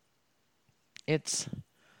in. It's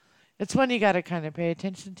one you got to kind of pay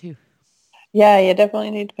attention to. Yeah, you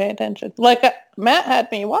definitely need to pay attention. Like Matt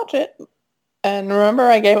had me watch it, and remember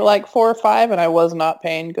I gave it like 4 or 5, and I was not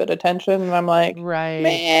paying good attention. And I'm like, Right.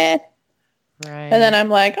 meh. Right. And then I'm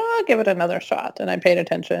like, oh, I'll give it another shot, and I paid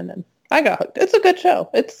attention, and I got hooked. It's a good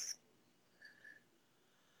show. It's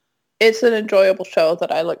an enjoyable show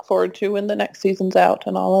that I look forward to when the next season's out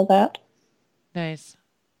and all of that. Nice.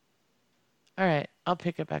 All right, I'll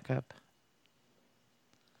pick it back up.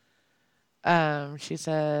 She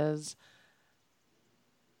says,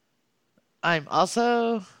 I'm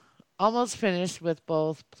also almost finished with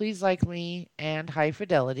both Please Like Me and High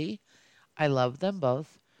Fidelity. I love them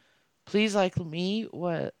both. Please Like Me,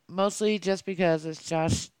 mostly just because it's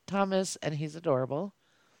Josh Thomas and he's adorable.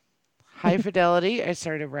 High Fidelity, I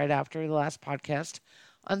started right after the last podcast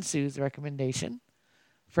on Sue's recommendation.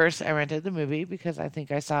 First, I rented the movie because I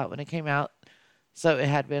think I saw it when it came out, so it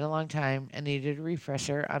had been a long time and needed a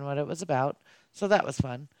refresher on what it was about, so that was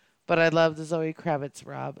fun. But I love the Zoe Kravitz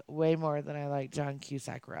Rob way more than I like John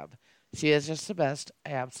Cusack Rob. She is just the best.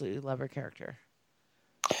 I absolutely love her character.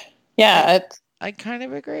 Yeah, it's I kind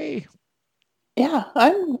of agree. yeah,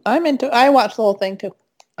 I'm into I watched the whole thing too.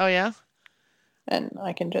 Oh yeah? And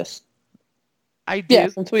I can just I yeah,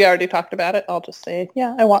 do. since we already talked about it, I'll just say,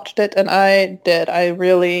 yeah, I watched it and I did. I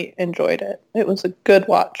really enjoyed it. It was a good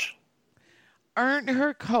watch. Aren't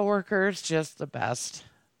her coworkers just the best?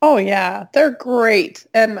 Oh yeah, they're great.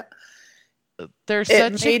 And They're it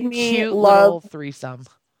such a made me cute love little threesome.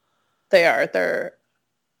 they are.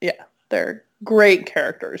 Yeah, they're great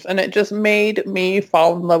characters. And it just made me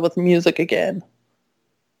fall in love with music again.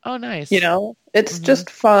 Oh, You nice. know? It's Hmm. just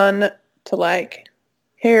fun to like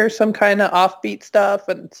hear some kind of offbeat stuff,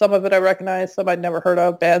 and some of it I recognize, some I'd never heard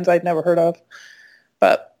of, bands I'd never heard of.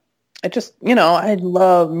 But it just, I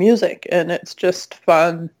love music, and it's just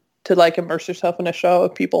fun to like immerse yourself in a show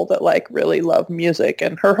of people that like really love music.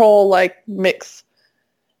 And her whole like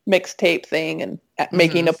mixtape thing and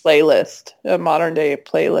making Hmm. a playlist, a modern day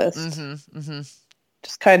playlist, Hmm. Hmm.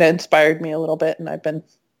 just kind of inspired me a little bit, and I've been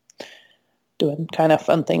doing kind of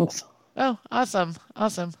fun things. Oh, awesome.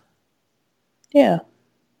 Awesome. Yeah.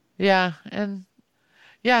 Yeah. And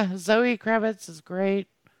yeah, Zoe Kravitz is great.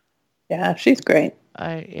 Yeah, she's great.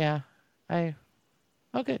 Yeah. I,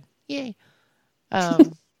 oh, good. Yay.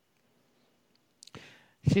 Um,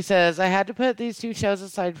 she says, I had to put these two shows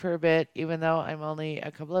aside for a bit, even though I'm only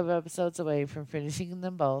a couple of episodes away from finishing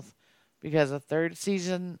them both because a third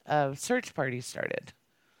season of Search Party started.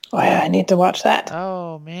 Oh yeah, I need to watch that.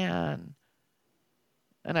 Oh, man.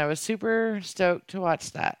 And I was super stoked to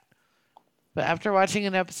watch that. But after watching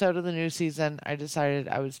an episode of the new season, I decided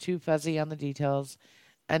I was too fuzzy on the details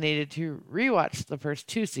and needed to rewatch the first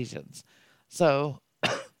two seasons. So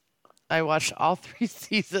I watched all three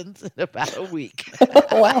seasons in about a week.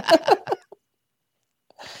 Wow.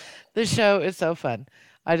 The show is so fun.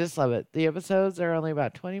 I just love it. The episodes are only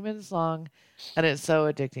about 20 minutes long, and it's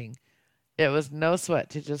so addicting. It was no sweat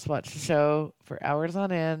to just watch the show for hours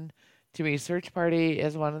on end. To me, Search Party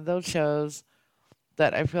is one of those shows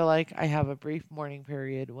that I feel like I have a brief mourning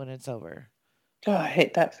period when it's over. Oh, I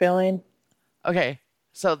hate that feeling. Okay,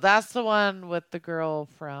 so that's the one with the girl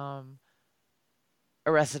from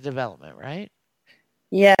Arrested Development, right?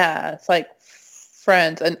 Yeah, it's like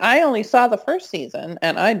Friends, and I only saw the first season,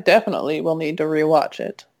 and I definitely will need to rewatch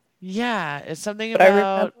it. Yeah, it's something But I remember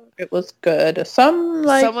about it was good. Some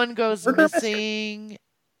like someone goes murder mystery. missing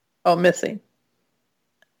Oh, missing.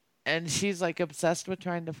 and she's like obsessed with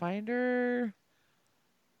trying to find her.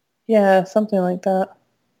 Yeah, something like that.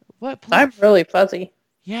 What I'm platform? really fuzzy.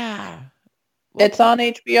 Yeah. What It's on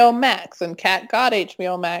HBO Max, and Kat got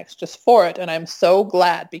HBO Max just for it, and I'm so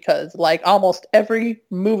glad because like almost every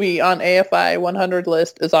movie on AFI 100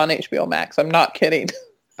 list is on HBO Max. I'm not kidding.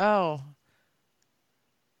 Oh,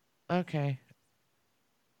 okay.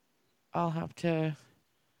 I'll have to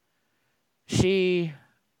she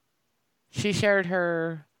she shared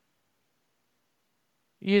her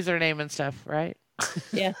username and stuff, right?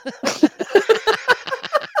 Yeah.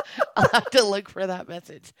 I'll have to look for that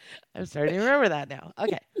message. I'm starting to remember that now.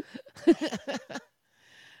 Okay.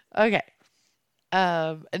 Okay.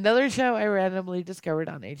 Another show I randomly discovered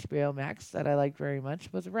on HBO Max that I liked very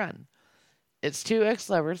much was Run. It's two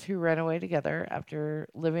ex-lovers who run away together after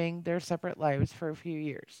living their separate lives for a few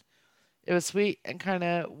years. It was sweet and kind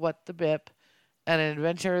of what the bip, and an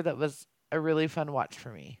adventure that was a really fun watch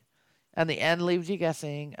for me. And the end leaves you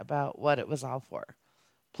guessing about what it was all for.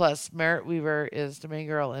 Plus, Merritt Weaver is the main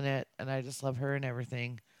girl in it, and I just love her and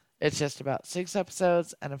everything. It's just about 6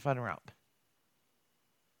 episodes and a fun romp.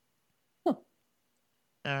 Huh.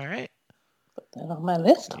 All right. Put that on my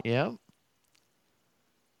list. Yep.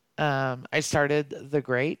 I started The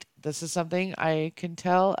Great. This is something I can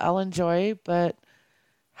tell I'll enjoy, but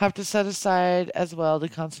have to set aside as well to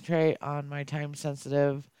concentrate on my time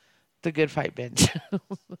sensitive The Good Fight binge.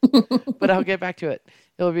 But I'll get back to it.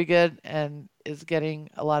 It'll be good and is getting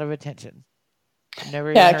a lot of attention.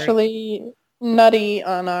 Never Yeah, even heard. actually, Nutty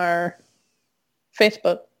on our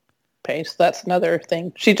Facebook page. So that's another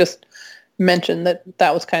thing. She just mentioned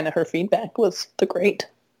that was kind of her feedback was the great.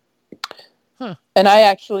 Huh. And I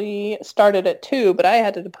actually started it too, but I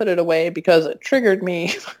had to put it away because it triggered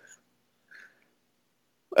me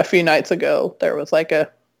a few nights ago, there was like an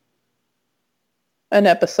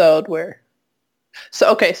episode where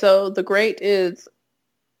so The Great is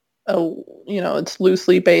it's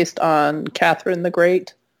loosely based on Catherine the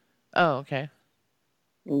Great. Oh, okay.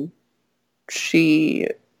 She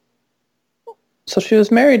she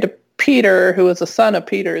was married to Peter, who was the son of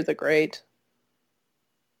Peter the Great,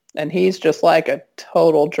 and he's just like a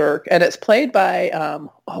total jerk. And it's played by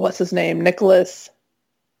what's his name, Nicholas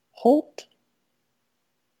Holt.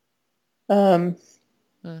 Huh.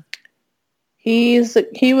 He was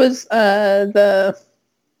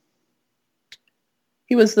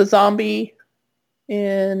the zombie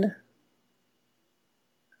in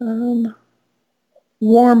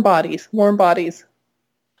Warm Bodies. Warm Bodies.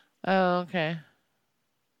 Oh, okay.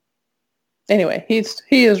 Anyway,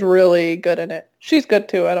 he is really good in it. She's good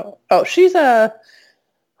too. She's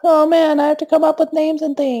oh man, I have to come up with names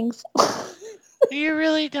and things. You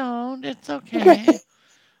really don't. It's okay.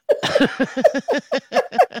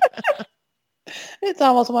 It's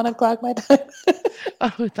almost 1:00 my time.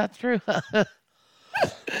 Oh, that's true.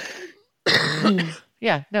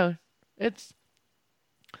 Yeah, no,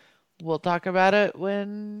 we'll talk about it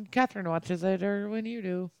when Catherine watches it or when you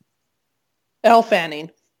do. Elle Fanning.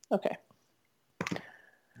 Okay.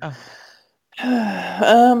 Oh.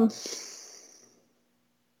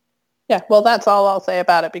 Yeah, well, that's all I'll say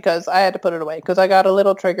about it because I had to put it away because I got a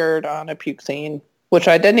little triggered on a puke scene, which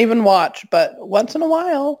I didn't even watch. But once in a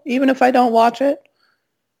while, even if I don't watch it,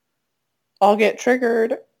 I'll get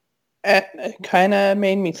triggered. And it kind of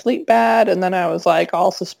made me sleep bad. And then I was like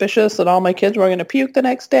all suspicious that all my kids were going to puke the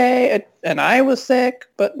next day. And I was sick,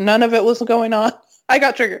 but none of it was going on. I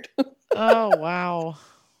got triggered. Oh, wow.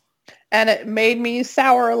 And it made me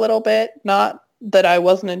sour a little bit. Not that I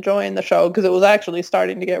wasn't enjoying the show because it was actually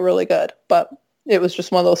starting to get really good. But it was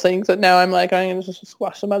just one of those things that now I'm like, I'm going to just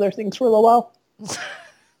watch some other things for a little while.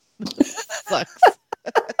 Sucks.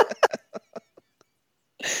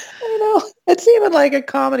 I know. It's even like a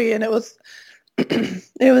comedy, and it was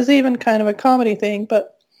even kind of a comedy thing,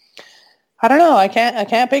 but I don't know. I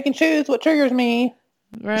can't pick and choose what triggers me.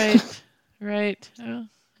 Right.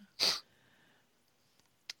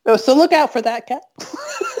 Oh, so look out for that, Cat.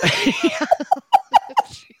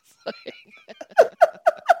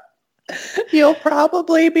 You'll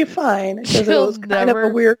probably be fine because it was kind of a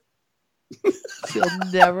weird. She'll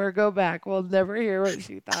never go back. We'll never hear what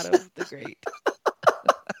she thought of The Great.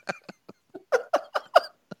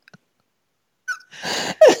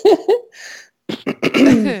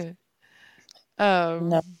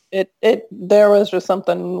 No, there was just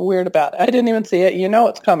something weird about it. I didn't even see it. You know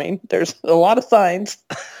it's coming. There's a lot of signs.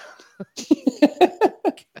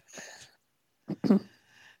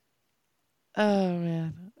 Oh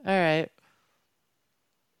man. All right.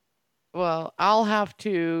 Well, I'll have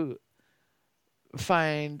to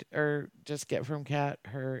find or just get from Kat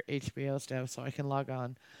her HBO stuff so I can log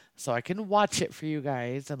on so I can watch it for you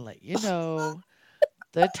guys and let you know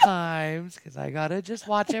the times because I gotta just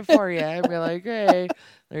watch it for you and be like, hey,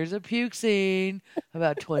 there's a puke scene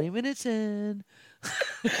about 20 minutes in.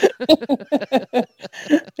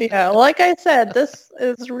 Yeah, like I said, this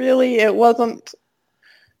is really it wasn't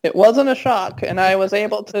a shock, and I was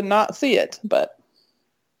able to not see it, but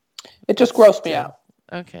it just grossed me out.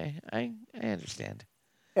 Okay, I understand.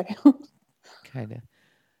 Okay. Kind of.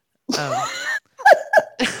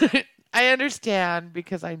 I understand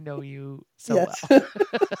because I know you so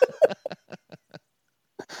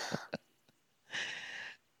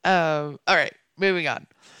well. All right, moving on.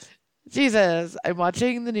 She says, I'm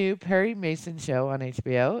watching the new Perry Mason show on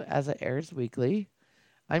HBO as it airs weekly.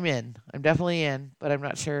 I'm in. I'm definitely in, but I'm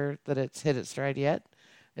not sure that it's hit its stride yet.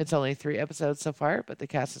 It's only 3 episodes so far, but the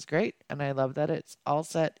cast is great, and I love that it's all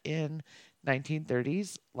set in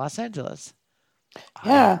 1930s Los Angeles.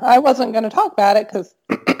 Yeah, I wasn't going to talk about it because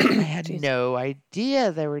I had no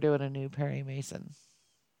idea they were doing a new Perry Mason.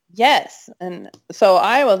 Yes, and so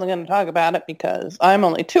I wasn't going to talk about it because I'm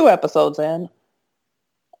only 2 episodes in.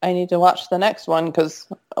 I need to watch the next one because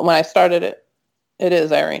when I started it, it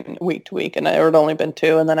is airing week to week, and it had only been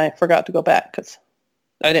 2, and then I forgot to go back because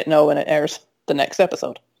I didn't know when it airs the next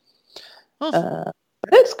episode. But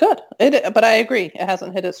it's good. But I agree, it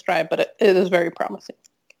hasn't hit its stride, but it is very promising.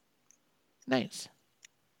 Nice.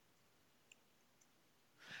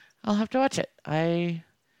 I'll have to watch it. I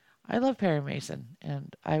love Perry Mason,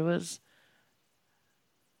 and I was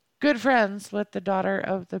good friends with the daughter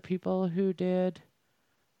of the people who did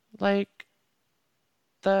like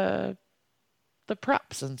the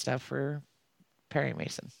props and stuff for Perry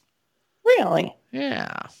Mason. Really?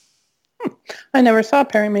 Yeah. I never saw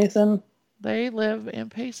Perry Mason. They live in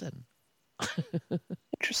Payson.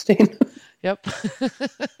 Interesting. Yep. Yeah,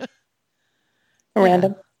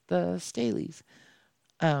 Random. the Staleys.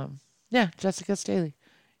 Yeah, Jessica Staley.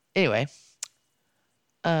 Anyway,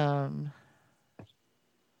 um,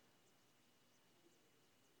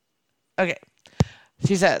 okay.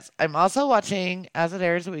 She says, I'm also watching, as it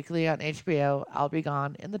airs weekly on HBO, I'll Be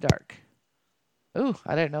Gone in the Dark. Ooh,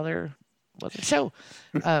 I didn't know there was a show.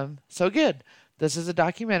 So good. This is a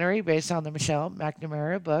documentary based on the Michelle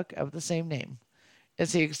McNamara book of the same name.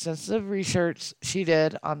 It's the extensive research she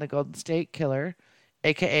did on the Golden State Killer,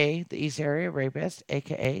 aka the East Area Rapist,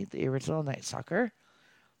 aka the original Night Stalker.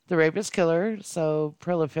 The rapist killer, so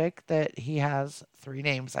prolific that he has 3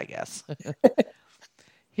 names, I guess.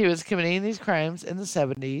 He was committing these crimes in the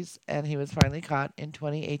 70s, and he was finally caught in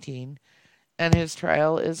 2018, and his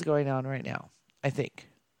trial is going on right now, I think.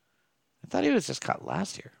 I thought he was just caught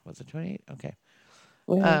last year. Was it 28? Okay.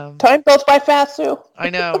 Time goes by fast, Sue. I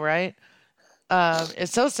know, right?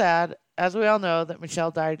 It's so sad, as we all know, that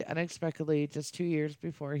Michelle died unexpectedly just 2 years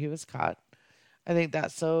before he was caught. I think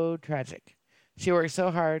that's so tragic. She worked so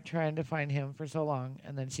hard trying to find him for so long,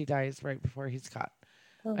 and then she dies right before he's caught.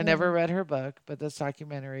 I never read her book, but this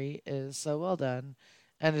documentary is so well done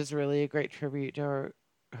and is really a great tribute to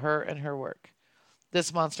her and her work.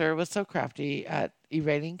 This monster was so crafty at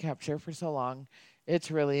evading capture for so long.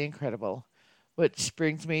 It's really incredible. Which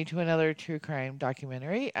brings me to another true crime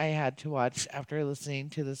documentary I had to watch after listening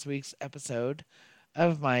to this week's episode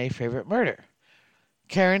of My Favorite Murder.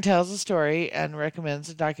 Karen tells a story and recommends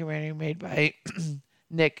a documentary made by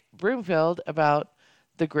Nick Broomfield about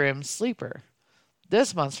the Grim Sleeper.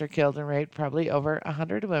 This monster killed and raped probably over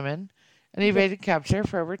 100 women and evaded capture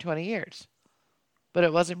for over 20 years. But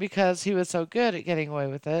it wasn't because he was so good at getting away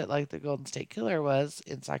with it like the Golden State Killer was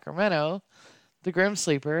in Sacramento. The Grim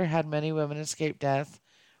Sleeper had many women escape death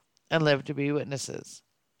and lived to be witnesses,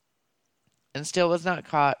 and still was not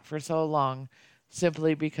caught for so long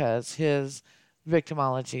simply because his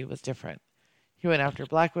victimology was different. He went after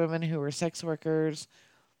black women who were sex workers.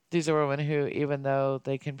 These are women who, even though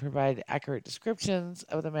they can provide accurate descriptions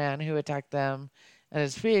of the man who attacked them and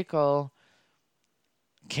his vehicle,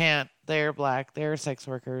 can't. They're black. They're sex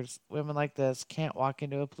workers. Women like this can't walk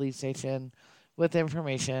into a police station with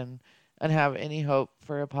information and have any hope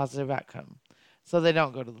for a positive outcome. So they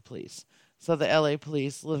don't go to the police. So the LA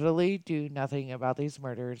police literally do nothing about these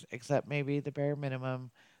murders except maybe the bare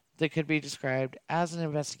minimum that could be described as an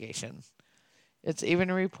investigation. It's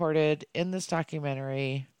even reported in this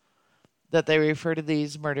documentary that they refer to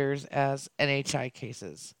these murders as NHI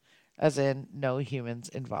cases, as in no humans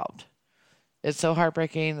involved. It's so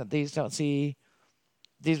heartbreaking that these don't see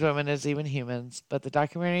these women as even humans, but the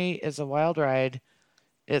documentary is a wild ride.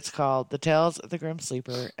 It's called The Tales of the Grim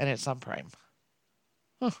Sleeper, and it's on Prime.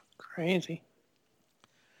 Huh. Crazy.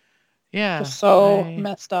 Yeah. Just so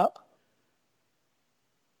messed up.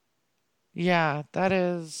 Yeah,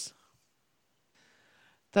 that's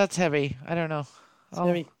heavy. I don't know.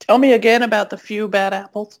 Tell me again about the few bad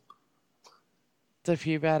apples. The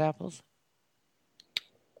few bad apples?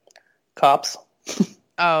 Cops.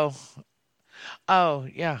 Oh,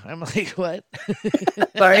 yeah. I'm like, what?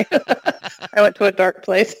 Sorry. I went to a dark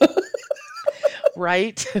place.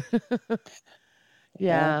 Right?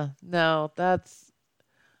 Yeah. No, that's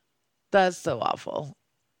so awful.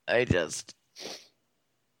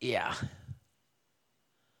 Yeah.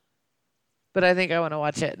 But I think I want to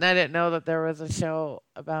watch it. And I didn't know that there was a show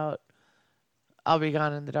about I'll Be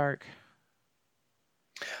Gone in the Dark.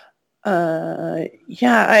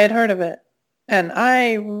 Yeah, I had heard of it. And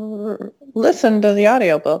I listened to the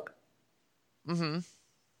audiobook. Mm-hmm.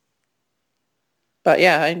 But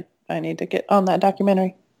yeah, I need to get on that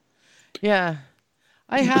documentary. Yeah.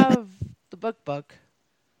 I have the book.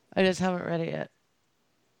 I just haven't read it yet.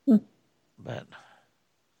 But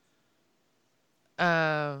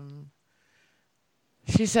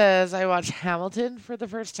she says I watched Hamilton for the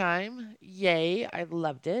first time. Yay, I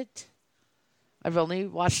loved it. I've only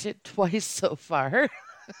watched it twice so far.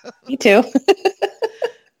 Me too.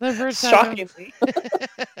 The first time. Shockingly.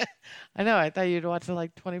 I know. I thought you'd watch it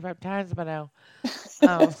like 25 times by now.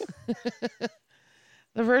 The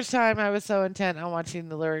first time I was so intent on watching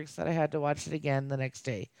the lyrics that I had to watch it again the next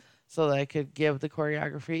day so that I could give the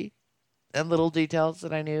choreography and little details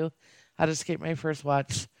that I knew how to escape my first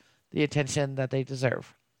watch the attention that they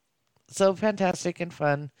deserve. So fantastic and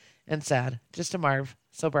fun and sad. Just a Marv.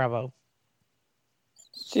 So bravo.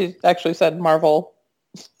 She actually said Marvel.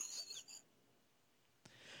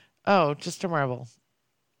 Oh, just a marvel.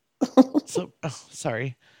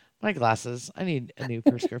 Sorry. My glasses. I need a new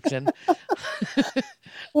prescription.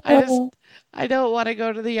 I don't want to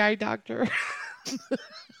go to the eye doctor.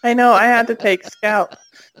 I know. I had to take Scout.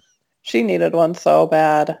 She needed one so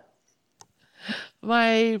bad.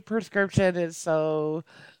 My prescription is so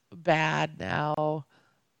bad now.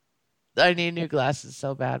 I need new glasses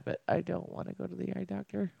so bad, but I don't want to go to the eye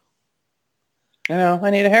doctor. I know. I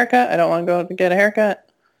need a haircut. I don't want to go to get a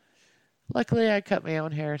haircut. Luckily, I cut my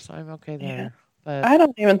own hair, so I'm okay Yeah. there. But I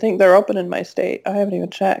don't even think they're open in my state. I haven't even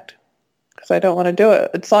checked because I don't want to do it.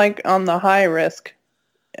 It's like on the high risk.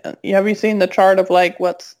 Have you seen the chart of like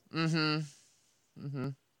what's getting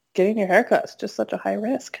your haircut's just such a high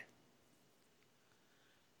risk?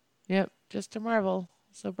 Yep, just a marvel.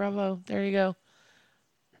 So bravo. There you go.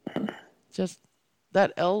 Just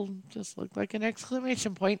that L just looked like an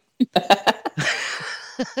exclamation point.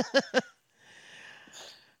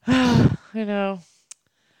 I know.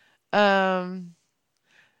 Um,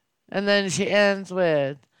 and then she ends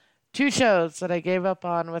with 2 shows that I gave up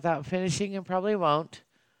on without finishing and probably won't: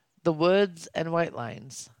 The Woods and White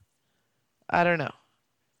Lines. I don't know.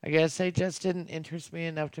 I guess they just didn't interest me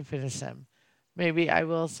enough to finish them. Maybe I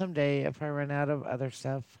will someday if I run out of other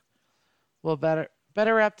stuff. Well, better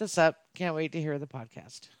wrap this up. Can't wait to hear the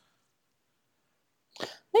podcast.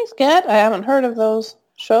 Thanks, Kat. I haven't heard of those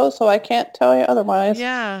shows, so I can't tell you otherwise.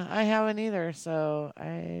 Yeah, I haven't either, so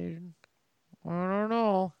I don't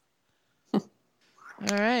know. All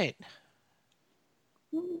right.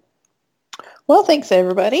 Well, thanks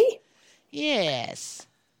everybody. Yes.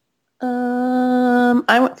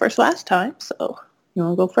 I went first last time, so you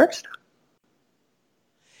want to go first?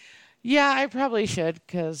 Yeah, I probably should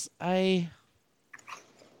because I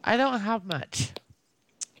don't have much.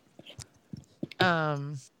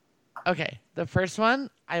 Okay, the first one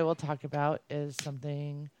I will talk about is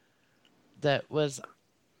something that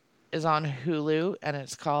is on Hulu, and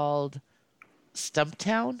it's called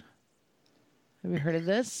Stumptown. Have you heard of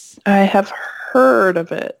this? I have heard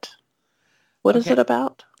of it. What is it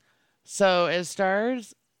about? So it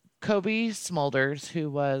stars Kobe Smulders, who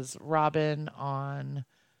was Robin on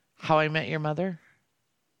How I Met Your Mother.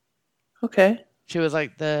 Okay. She was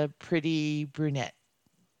like the pretty brunette.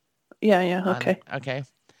 Yeah, okay. Okay.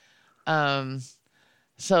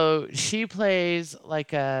 So she plays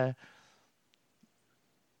like a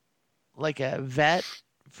vet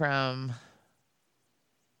from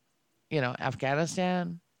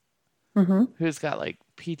Afghanistan, who's got like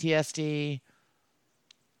PTSD,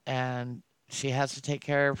 and she has to take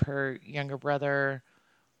care of her younger brother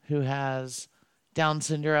who has Down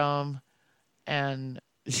syndrome, and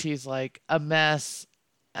she's like a mess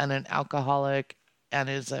and an alcoholic and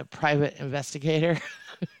is a private investigator.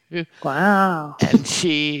 Wow. And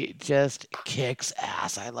she just kicks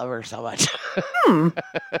ass. I love her so much.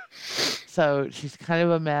 So she's kind of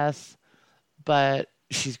a mess, but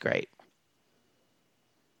she's great.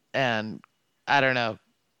 And I don't know.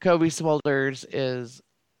 Kobe Smulders is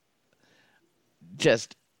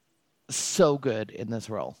just so good in this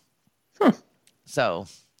role. So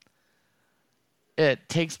it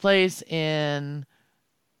takes place in,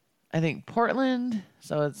 I think, Portland.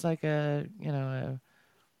 So it's like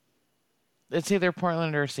it's either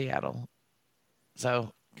Portland or Seattle.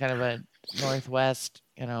 So kind of a northwest,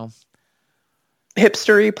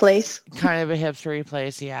 hipstery place. Kind of a hipstery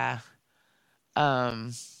place, yeah.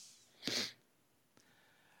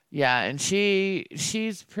 Yeah, and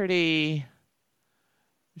she's pretty.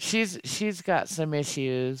 She's got some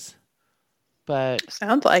issues, but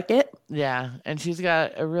sounds like it. Yeah, and she's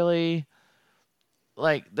got a really,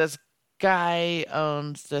 like, this guy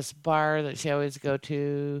owns this bar that she always go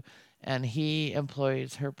to, and he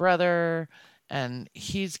employs her brother, and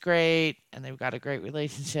he's great, and they've got a great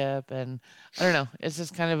relationship, and I don't know, it's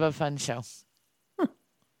just kind of a fun show.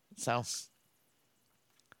 So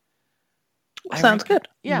sounds good.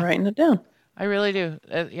 Yeah, I'm writing it down. I really do.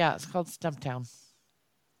 Yeah, it's called Stumptown.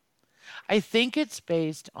 I think it's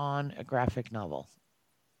based on a graphic novel.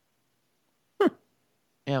 Yep.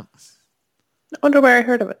 I wonder where I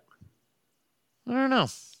heard of it. I don't know.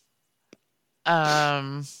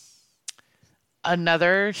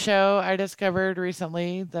 Another show I discovered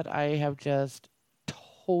recently that I have just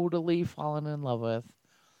totally fallen in love with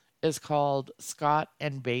is called Scott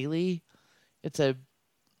and Bailey. It's a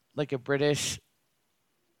British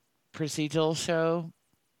procedural show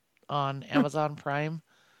on Amazon Prime.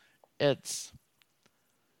 It's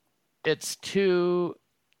two,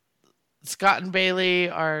 Scott and Bailey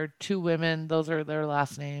are two women. Those are their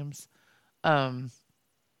last names. And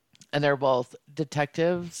they're both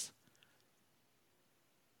detectives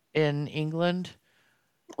in England.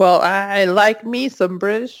 Well, I like me some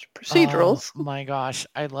British procedurals. Oh my gosh,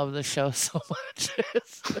 I love the show so much.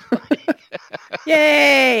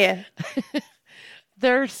 Yay!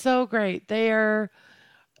 They're so great. They are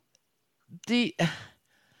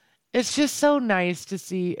it's just so nice to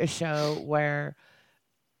see a show where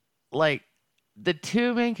like the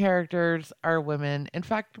two main characters are women. In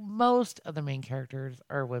fact, most of the main characters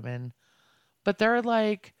are women, but they're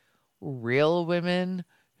like real women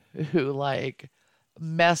who like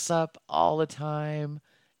mess up all the time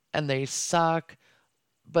and they suck,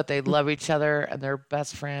 but they love each other and they're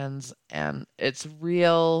best friends and it's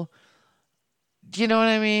real. Do you know what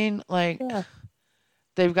I mean? Like Yeah.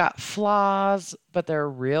 they've got flaws, but they're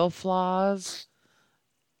real flaws.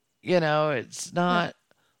 It's Yeah. not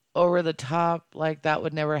over the top like that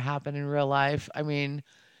would never happen in real life. I mean,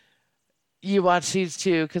 you watch these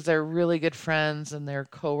two because they're really good friends and they're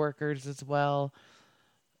coworkers as well.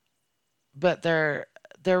 But their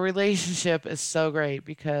relationship is so great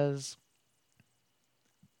because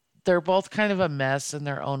they're both kind of a mess in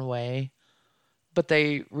their own way, but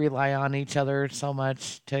they rely on each other so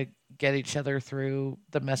much to get each other through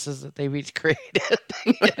the messes that they've each created,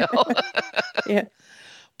 you know. Yeah.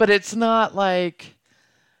 But it's not like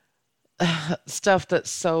stuff that's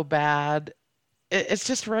so bad. It's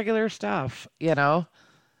just regular stuff, you know.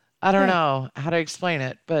 I don't Yeah. know how to explain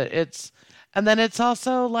it, but and then it's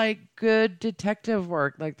also like good detective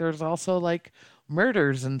work. Like there's also like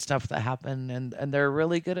murders and stuff that happen and they're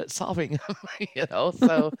really good at solving them, you know?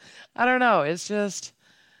 So I don't know. It's just,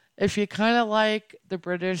 if you kind of like the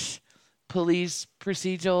British police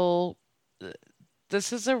procedural, uh,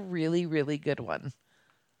 this is a really, really good one.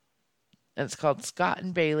 And it's called Scott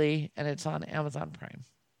and Bailey and it's on Amazon Prime.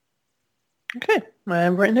 Okay.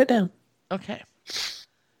 I'm writing it down. Okay.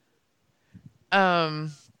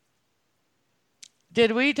 Um,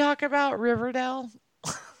 did we talk about Riverdale?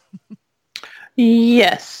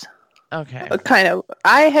 Yes. Okay. Kind of.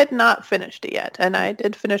 I had not finished it yet, and I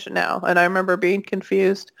did finish it now. And I remember being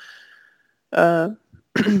confused. Uh,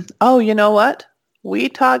 oh, you know what? We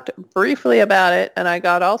talked briefly about it, and I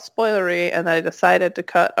got all spoilery, and I decided to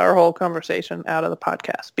cut our whole conversation out of the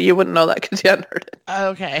podcast. But you wouldn't know that because you hadn't heard it.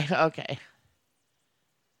 Okay, okay.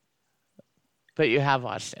 But you have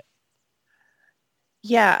watched it.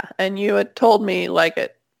 Yeah, and you had told me like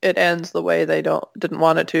it ends the way they didn't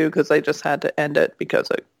want it to because they just had to end it because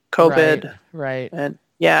of Right, COVID. right. And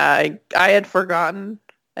yeah, I had forgotten,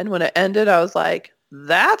 and when it ended, I was like,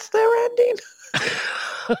 "That's their ending."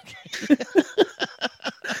 Okay.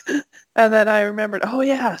 And then I remembered, oh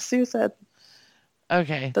yeah, Sue said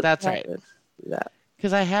Okay, that that's they had right. to do that.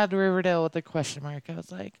 Because I had Riverdale with a question mark. I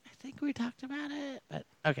was like, I think we talked about it, but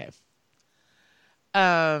okay.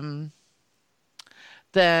 Um,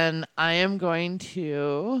 then I am going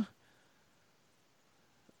to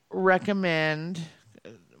recommend.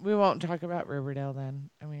 We won't talk about Riverdale then.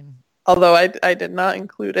 I mean, Although I did not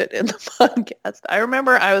include it in the podcast. I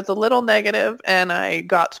remember I was a little negative and I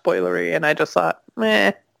got spoilery and I just thought,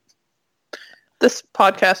 meh, this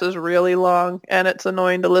podcast is really long and it's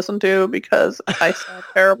annoying to listen to because I sound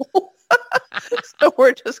terrible. So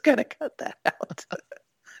we're just going to cut that out.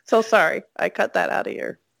 So sorry, I cut that out of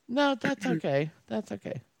here. no, that's okay. That's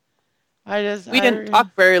okay. We didn't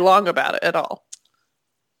talk very long about it at all.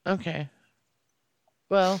 Okay.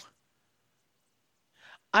 Well,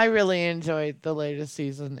 I really enjoyed the latest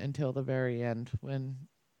season until the very end when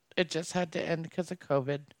it just had to end because of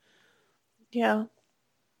COVID. Yeah.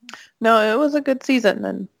 No, it was a good season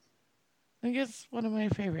and I think it's one of my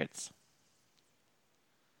favorites.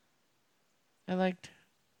 I liked,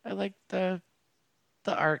 I liked the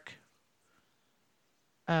arc.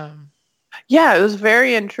 Um, yeah, it was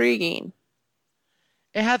very intriguing.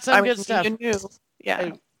 it had I some mean, good stuff. you knew,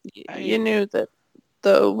 yeah, I, you I, knew that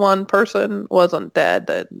the one person wasn't dead,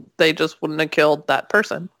 that they just wouldn't have killed that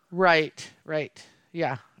person. right, right,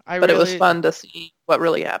 yeah. But it was fun to see what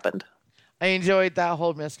really happened. I enjoyed that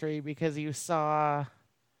whole mystery because you saw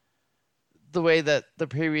the way that the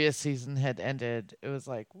previous season had ended. It was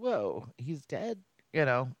like, whoa, he's dead, you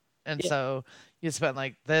know. And Yeah. so you spent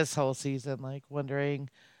like this whole season like wondering,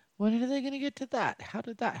 when are they going to get to that? How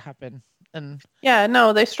did that happen? And Yeah,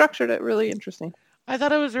 no, they structured it really interesting. I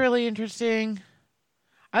thought it was really interesting.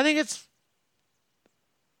 I think it's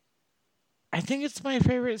I think it's my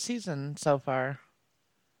favorite season so far.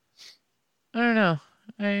 I don't know.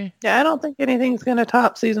 I Yeah, I don't think anything's going to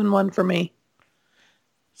top season 1 for me,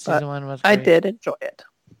 Season but one was I great. did enjoy it.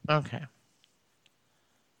 Okay.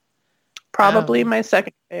 Probably my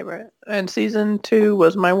second favorite, and season 2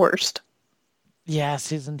 was my worst. Yeah,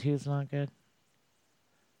 season two is not good.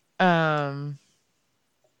 Um,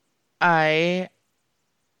 I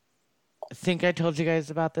think I told you guys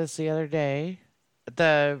about this the other day.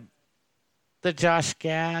 The the Josh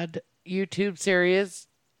Gad YouTube series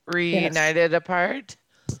Yes. reunited apart.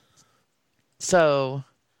 So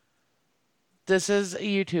this is a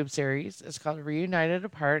YouTube series. It's called Reunited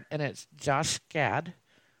Apart, and it's Josh Gad,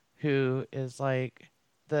 who is like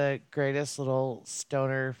the greatest little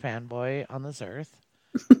stoner fanboy on this earth.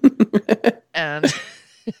 And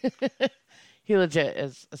he legit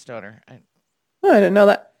is a stoner. Oh, I didn't know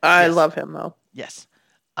that. I Yes. love him though. Yes.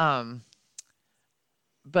 Um,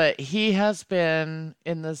 but he has been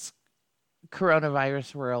in this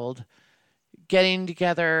coronavirus world getting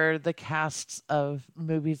together the casts of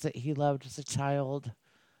movies that he loved as a child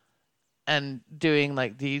and doing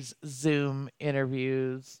like these Zoom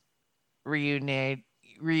interviews, reunite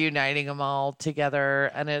reuniting them all together,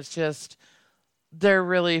 and it's just they're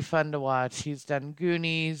really fun to watch. He's done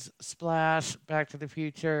Goonies, Splash, Back to the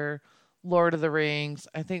Future, Lord of the Rings.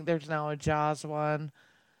 I think there's now a Jaws one.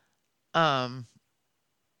 Um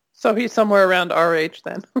So he's somewhere around our age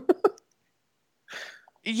then.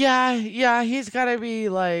 yeah, he's got to be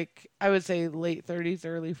like I would say late 30s,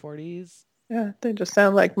 early 40s. Yeah, they just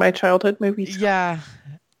sound like my childhood movies. Yeah.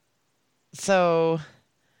 So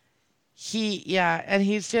and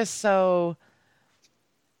he's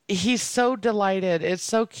so delighted. It's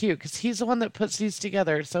so cute because he's the one that puts these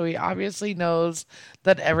together. So he obviously knows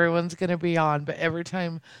that everyone's going to be on. But every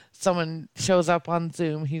time someone shows up on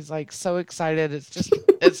Zoom, he's like so excited.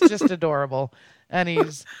 It's just adorable. And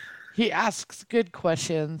he asks good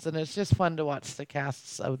questions, and it's just fun to watch the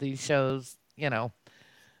casts of these shows. See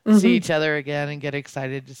Hmm. each other again and get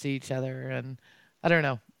excited to see each other. And I don't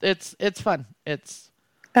know. It's fun.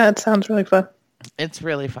 That sounds really fun. It's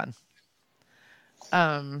really fun.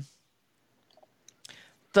 Um,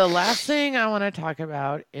 The last thing I want to talk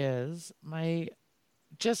about is my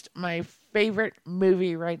favorite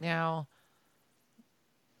movie right now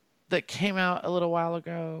that came out a little while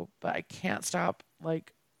ago, but I can't stop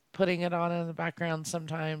like putting it on in the background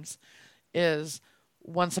sometimes is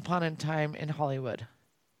Once Upon a Time in Hollywood.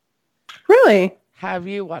 Really? Have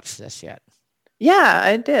you watched this yet? Yeah,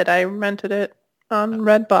 I did. I rented it on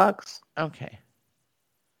Redbox. Okay.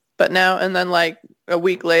 But now and then like a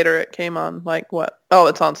week later it came on like what? Oh,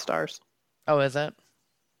 it's on Stars. Oh, is it?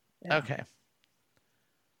 Yeah. Okay.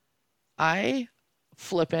 I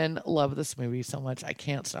flippin' love this movie so much I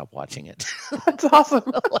can't stop watching it. That's awesome.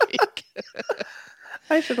 like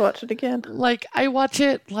I should watch it again. Like I watch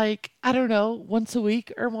it like I don't know once a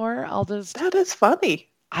week or more. That is funny.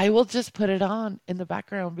 I will just put it on in the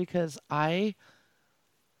background because I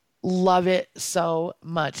love it so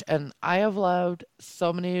much, and I have loved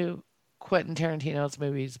so many Quentin Tarantino's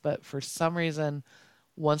movies, but for some reason,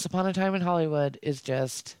 Once Upon a Time in Hollywood is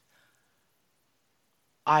just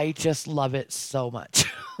I just love it so much.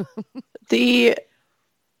 The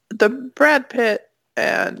the Brad Pitt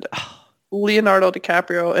and Leonardo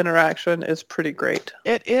DiCaprio interaction is pretty great.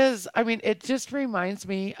 It is. I mean, it just reminds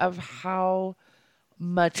me of how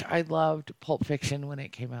much I loved Pulp Fiction when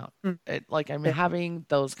it came out. Mm. I'm Yeah. having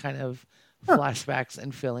those kind of Huh. flashbacks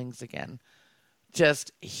and feelings again.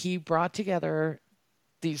 Just he brought together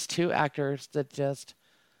these two actors that just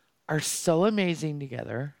are so amazing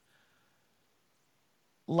together.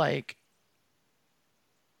 Like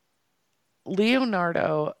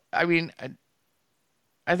Leonardo, I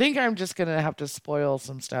think I'm just gonna have to spoil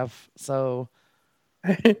some stuff. So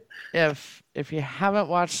if you haven't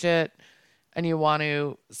watched it and you want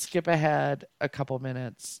to skip ahead a couple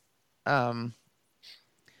minutes, um,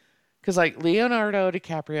 because like Leonardo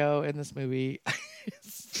DiCaprio in this movie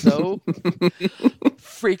is so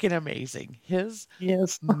freaking amazing. His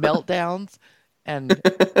Yes. meltdowns and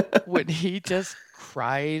when he just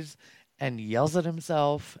cries and yells at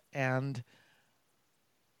himself, and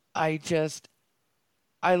I just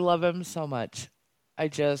I love him so much. I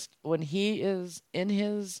just when he is in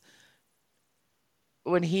his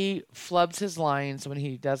when he flubs his lines when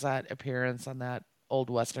he does that appearance on that old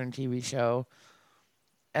Western TV show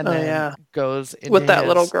and Oh then yeah. goes into With that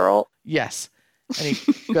little his girl. yes, and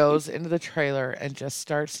he goes into the trailer and just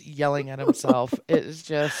starts yelling at himself. It is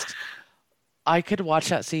just I could watch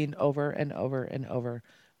that scene over and over and over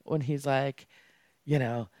when he's like, you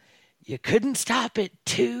know, you couldn't stop at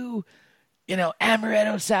two,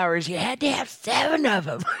 amaretto sours. You had to have seven of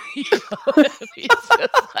them. And he's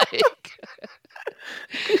just like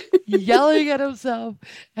yelling at himself,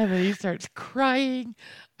 and then he starts crying.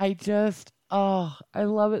 I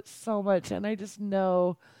love it so much, and I just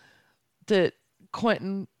know that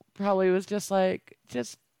Quentin probably was just like,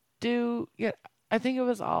 just do. Yeah, I think it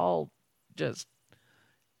was all just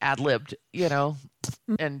ad libbed,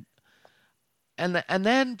 and and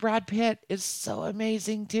then Brad Pitt is so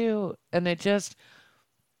amazing too, and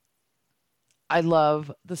I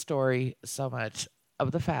love the story so much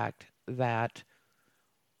of the fact that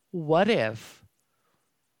what if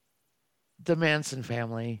the Manson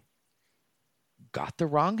family got the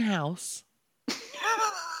wrong house,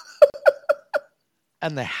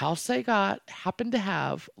 and the house they got happened to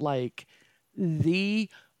have like the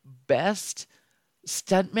best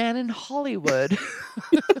stuntman in Hollywood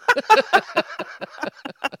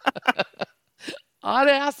on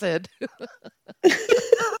acid.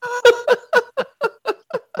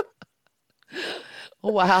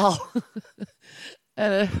 Wow.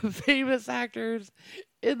 And famous actors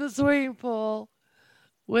in the swimming pool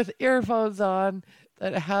with earphones on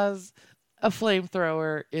that has a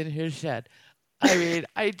flamethrower in his shed. I mean,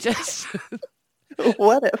 I just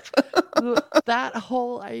What if? that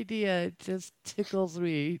whole idea just tickles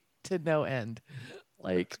me to no end.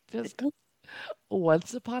 Like, just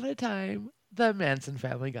once upon a time, the Manson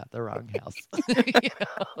family got the wrong house. You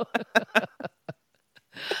know?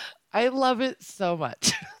 I love it so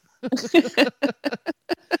much.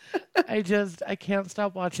 I can't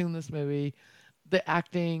stop watching this movie. The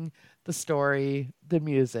acting, the story, the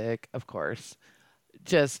music, of course.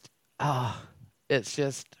 Just, oh, it's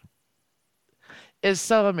just, it's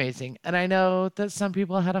so amazing. And I know that some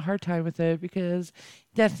people had a hard time with it because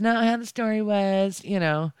that's not how the story was, you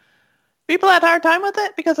know. People had a hard time with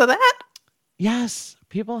it because of that? Yes,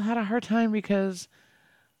 people had a hard time because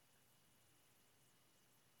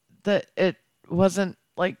it wasn't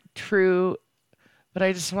like true. But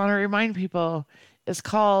I just want to remind people it's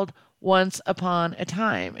called Once Upon a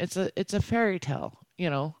Time. It's a fairy tale,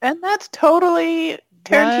 you know. And that's totally What?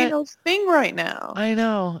 Tarantino's thing right now. I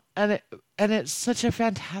know. And it's such a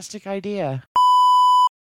fantastic idea.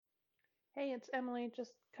 Hey, it's Emily,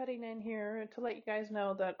 just cutting in here to let you guys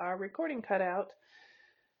know that our recording cut out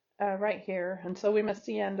right here, and so we missed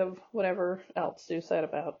the end of whatever else Sue said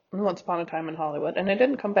about Once Upon a Time in Hollywood, and it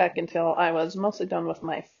didn't come back until I was mostly done with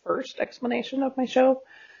my first explanation of my show.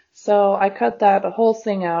 So I cut that whole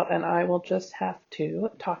thing out, and I will just have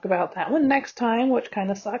to talk about that one next time, which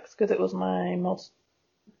kind of sucks because it was the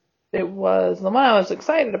one I was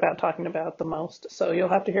excited about talking about the most. So you'll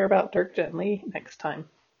have to hear about Dirk Gently next time.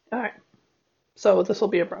 All right. So this will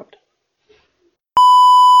be abrupt.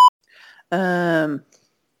 And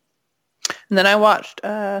then I watched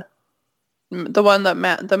the one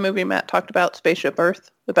that the movie Matt talked about, Spaceship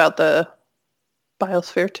Earth, about the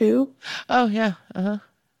Biosphere 2. Oh yeah. Uh-huh.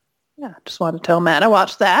 Yeah, just wanted to tell Matt I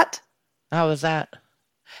watched that. How was that?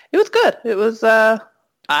 It was good. It was,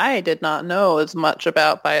 I did not know as much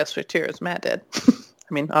about Biosphere 2 as Matt did. I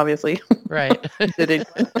mean, obviously. Right. Did it?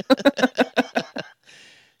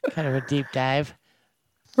 Kind of a deep dive.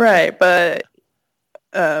 Right, but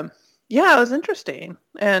yeah, it was interesting.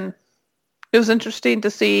 And it was interesting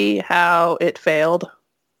to see how it failed.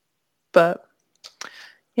 But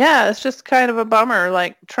yeah, it's just kind of a bummer.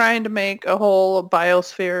 Like trying to make a whole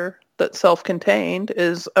biosphere that's self-contained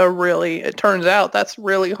is it turns out that's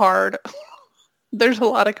really hard. There's a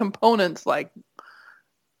lot of components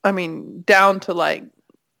down to like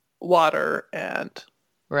water and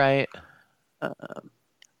Right.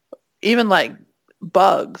 even like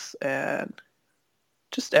bugs and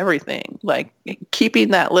just everything. Like keeping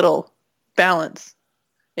that little balance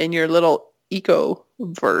in your little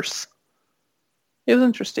eco-verse. It was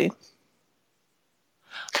interesting.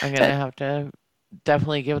 I'm going to have to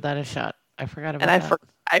definitely give that a shot. I forgot about that.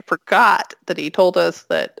 I forgot that he told us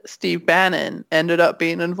that Steve Bannon ended up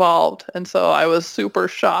being involved. And so I was super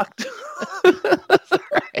shocked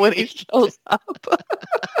when he shows up.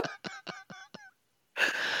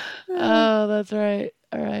 Oh, that's right.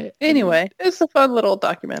 All right. Anyway, it's a fun little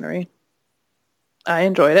documentary. I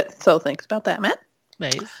enjoyed it. So thanks about that, Matt.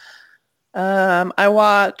 Nice. I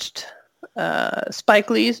watched Spike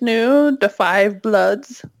Lee's new The Five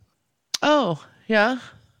Bloods. Oh, yeah.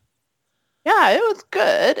 Yeah, it was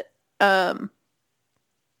good. I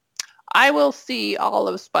will see all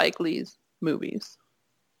of Spike Lee's movies.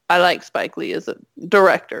 I like Spike Lee as a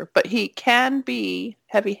director, but he can be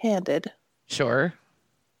heavy-handed. Sure.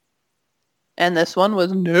 And this one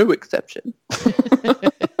was no exception.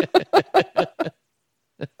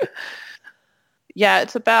 Yeah,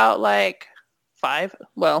 it's about like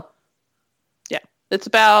it's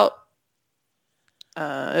about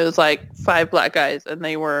it was like 5 black guys, and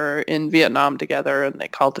they were in Vietnam together, and they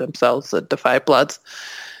called themselves the Five Bloods.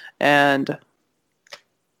 And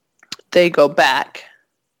they go back,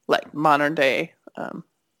 like modern day,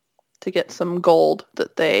 to get some gold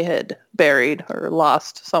that they had buried or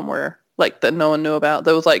lost somewhere, like that no one knew about.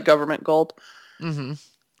 That was like government gold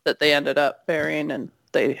that they ended up burying, and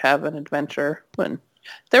they have an adventure when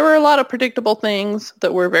there were a lot of predictable things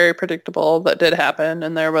that were very predictable that did happen,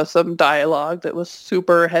 and there was some dialogue that was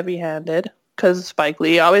super heavy-handed because Spike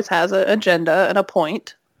Lee always has an agenda and a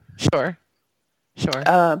point. Sure. Sure.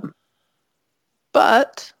 Um,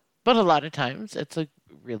 but But a lot of times it's a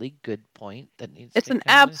really good point that needs it's to an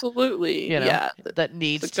kind of, absolutely, you know, yeah, that it's a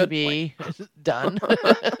needs to good point. be done.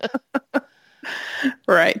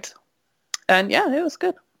 Right. And yeah, it was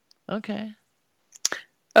good. Okay.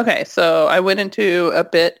 Okay, so I went into a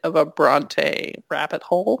bit of a Bronte rabbit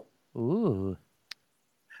hole. Ooh.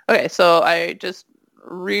 Okay, so I just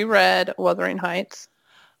reread Wuthering Heights.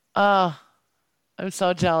 Oh, I'm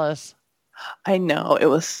so jealous. I know, it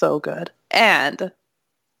was so good. And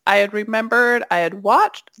I had remembered, I had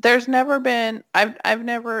watched, I've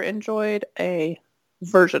never enjoyed a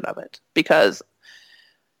version of it because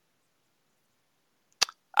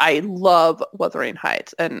I love Wuthering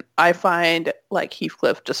Heights and I find like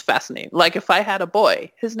Heathcliff just fascinating. Like if I had a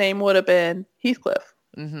boy, his name would have been Heathcliff.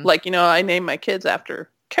 Mm-hmm. Like, I name my kids after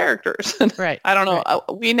characters. Right. I don't know. Right.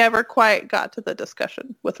 We never quite got to the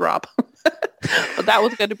discussion with Rob. But that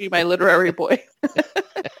was going to be my literary boy.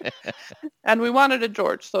 And we wanted a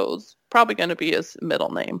George, so it was probably going to be his middle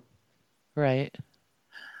name. Right.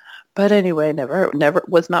 But anyway, never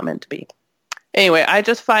was not meant to be. Anyway, I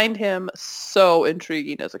just find him so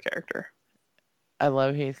intriguing as a character. I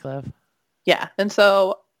love Heathcliff. Yeah. And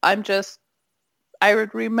so I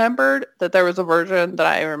remembered that there was a version that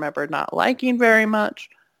I remembered not liking very much.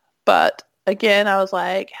 But again, I was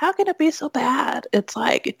like, how can it be so bad? It's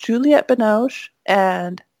like Juliette Binoche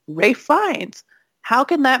and Ralph Fiennes. How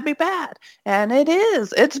can that be bad? And it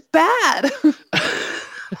is. It's bad.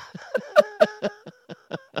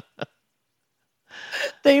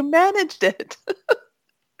 They managed it.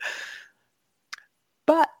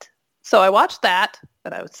 But so I watched that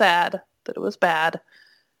and I was sad that it was bad.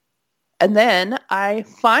 And then I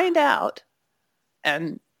find out,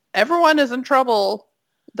 and everyone is in trouble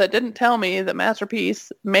that didn't tell me that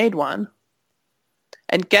Masterpiece made one.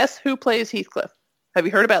 And guess who plays Heathcliff? Have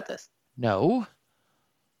you heard about this? No.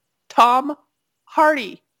 Tom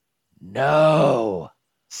Hardy. No.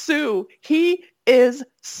 Sue. He is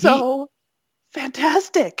so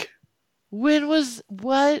fantastic. When was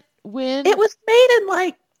what? When? It was made in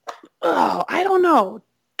like, I don't know,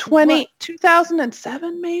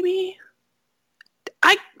 2007 maybe?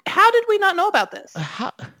 How did we not know about this?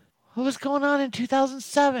 What was going on in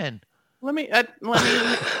 2007? Let me I'm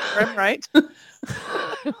right.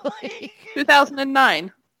 Like,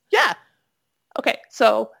 2009. Yeah. Okay,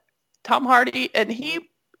 so Tom Hardy, and he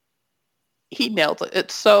nails it.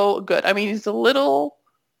 It's so good. I mean,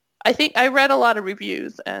 I think I read a lot of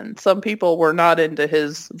reviews, and some people were not into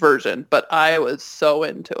his version, but I was so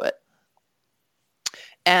into it.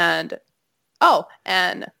 And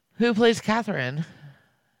who plays Catherine?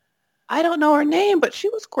 I don't know her name, but she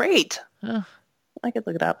was great. Huh. I could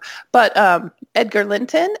look it up. But Edgar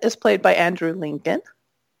Linton is played by Andrew Lincoln.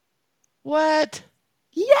 What?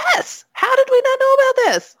 Yes! How did we not know about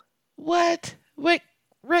this? What?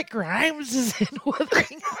 Rick Grimes is in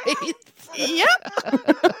Wuthering Heights.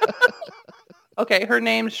 Yep. Okay, her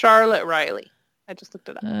name's Charlotte Riley. I just looked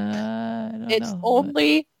it up. I don't Its know.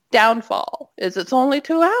 only downfall is it's only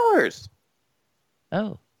 2 hours.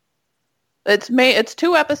 Oh. It's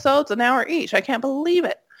 2 episodes, an hour each. I can't believe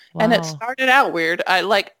it. Wow. And it started out weird.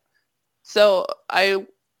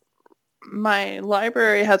 My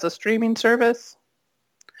library has a streaming service,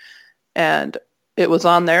 and it was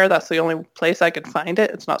on there. That's the only place I could find it.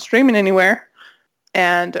 It's not streaming anywhere.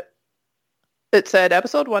 And it said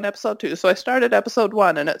episode 1, episode 2. So I started episode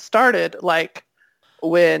 1, and it started like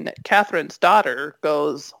when Catherine's daughter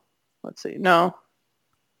goes, let's see, no.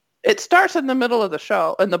 It starts in the middle of the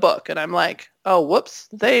show, in the book, and I'm like, oh, whoops,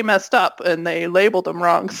 they messed up, and they labeled them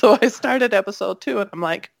wrong. So I started episode 2, and I'm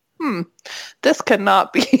like, this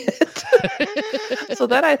cannot be it. So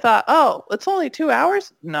then I thought, oh, it's only 2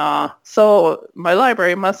 hours? Nah. So my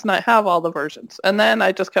library must not have all the versions. And then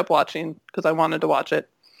I just kept watching because I wanted to watch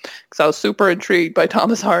it because I was super intrigued by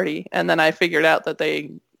Thomas Hardy. And then I figured out that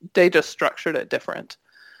they just structured it different.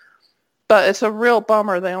 But it's a real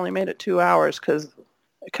bummer they only made it 2 hours because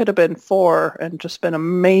it could have been 4 and just been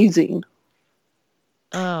amazing.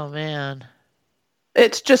 Oh, man.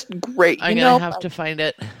 It's just great. I'm going to have to find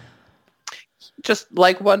it. Just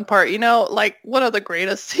like one part, like one of the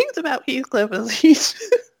greatest things about Heathcliff is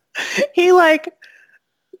he like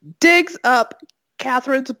digs up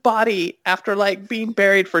Catherine's body after like being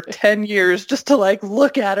buried for 10 years just to like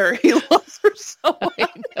look at her. He loves her so much. I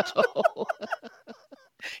know.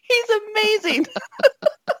 He's amazing.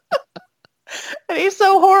 And he's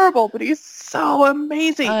so horrible, but he's so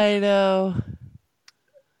amazing. I know.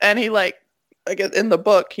 And he like, I guess in the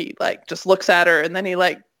book, he like just looks at her and then he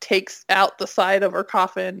like takes out the side of her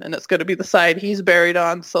coffin, and it's going to be the side he's buried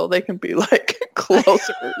on, so they can be like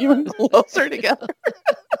closer, even closer together.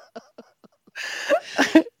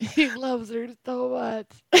 He loves her so much.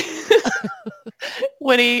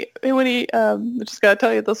 when he I just gotta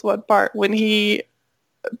tell you this one part. When he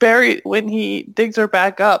digs her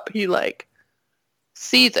back up, he like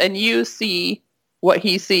sees, and you see what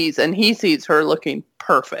he sees, and he sees her looking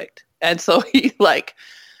perfect. And so he like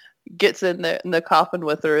gets in the coffin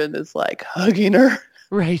with her and is like hugging her.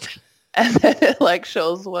 Right. And then it like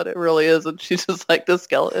shows what it really is, and she's just like, the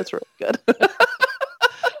skeleton is really good.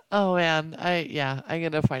 Oh man, I'm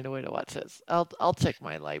gonna find a way to watch this. I'll check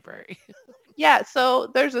my library. Yeah,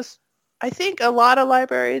 so there's this. I think a lot of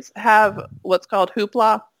libraries have what's called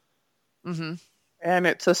Hoopla, Mm-hmm. and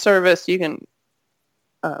it's a service you can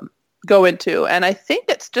go into. And I think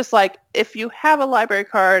it's just like if you have a library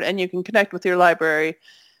card and you can connect with your library,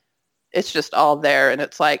 it's just all there, and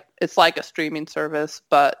it's like a streaming service,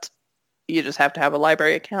 but you just have to have a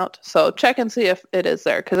library account. So check and see if it is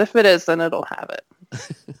there, because if it is, then it'll have it.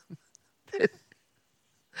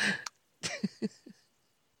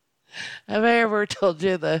 Have I ever told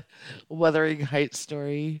you the Wuthering Heights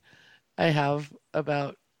story I have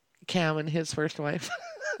about Cam and his first wife?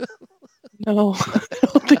 No, I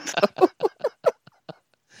don't think so.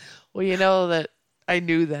 Well, you know that I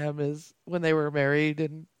knew them as when they were married,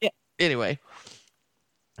 and Yeah. anyway,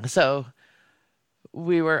 so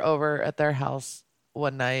we were over at their house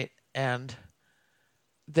one night, and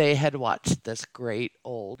they had watched this great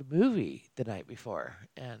old movie the night before,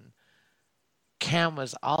 and Cam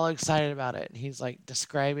was all excited about it, and he's like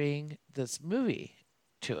describing this movie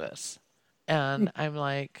to us, and I'm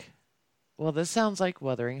like, well, this sounds like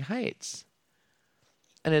Wuthering Heights.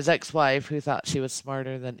 And his ex-wife, who thought she was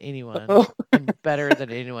smarter than anyone Oh. and better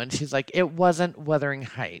than anyone, she's like, it wasn't Wuthering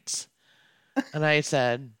Heights. And I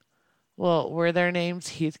said, well, were their names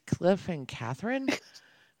Heathcliff and Catherine?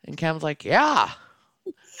 And Cam's like, yeah.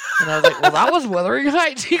 And I was like, well, that was Wuthering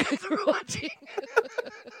Heights you guys were watching.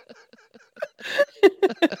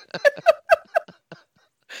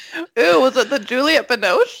 Ooh, was it the Juliette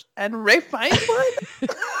Binoche and Ray Fiennes one?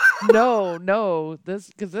 No,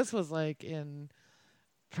 this was like in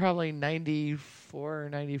probably 94 or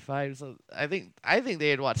 95. So I think they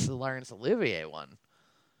had watched the Laurence Olivier one.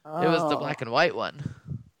 It was the black and white one.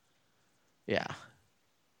 Yeah,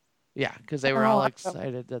 because they were all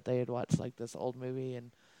excited that they had watched like this old movie,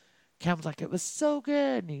 and Cam was like, it was so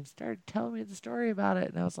good, and he started telling me the story about it,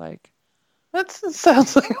 and I was like, That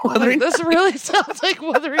sounds like Wuthering this really sounds like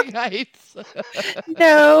Wuthering Heights.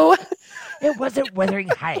 No. It wasn't Wuthering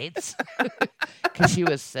Heights. Because she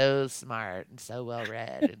was so smart and so well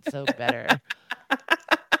read and so better.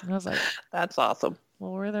 And I was like, That's awesome.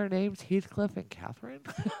 well, were their names Heathcliff and Catherine?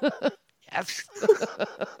 Yes.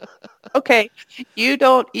 Okay, you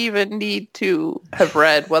don't even need to have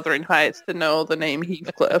read Wuthering Heights to know the name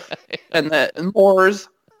Heathcliff and the Moors,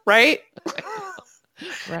 right?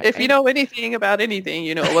 Right. If you know anything about anything,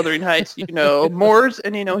 you know Wuthering Heights, you know Moors,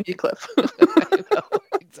 and you know Heathcliff. I know,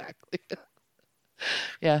 exactly.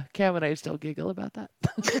 Yeah, Cam and I still giggle about that.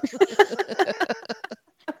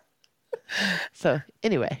 So,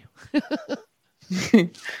 anyway.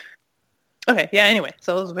 Okay, yeah, anyway,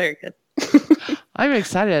 so it was very good. I'm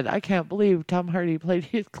excited. I can't believe Tom Hardy played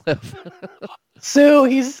Heathcliff. So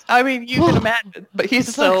you can imagine, but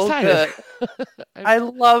he's so good. I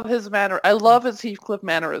love his manner. I love his Heathcliff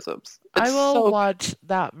mannerisms. I will watch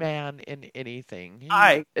that man in anything.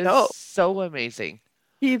 I know. So amazing.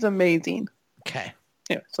 He's amazing. Okay.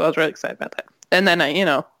 Yeah, so I was really excited about that. And then I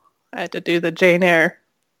had to do the Jane Eyre.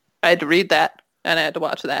 I had to read that, and I had to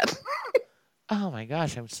watch that. Oh my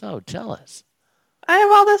gosh, I'm so jealous. I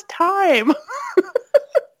have all this time.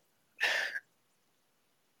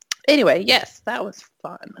 Anyway, yes, that was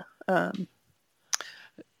fun.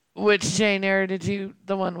 Which Jane Eyre did you?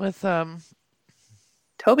 The one with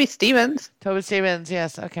Toby Stevens. Toby Stevens.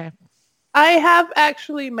 Yes. Okay. I have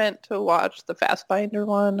actually meant to watch the Fassbinder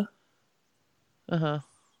one.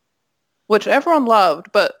 Which everyone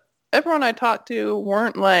loved, but everyone I talked to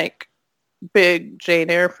weren't like big Jane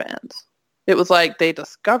Eyre fans. It was like they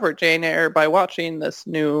discovered Jane Eyre by watching this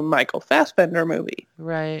new Michael Fassbender movie.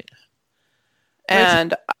 Right.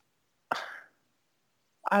 And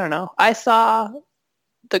I don't know. I saw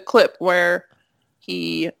the clip where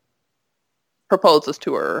he proposes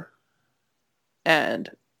to her, and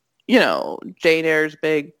Jane Eyre's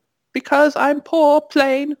big, because I'm poor,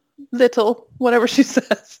 plain, little, whatever she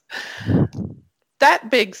says. That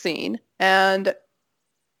big scene, and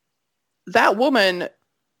that woman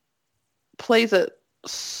plays it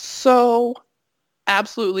so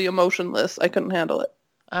absolutely emotionless. I couldn't handle it.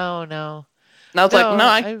 Oh no. And I was like, no, No,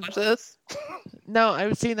 I can I've watch this. no,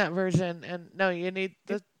 I've seen that version, and no, you need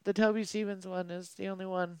the Toby Stevens one is the only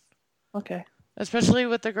one, Okay. especially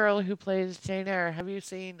with the girl who plays Jane Eyre. Have you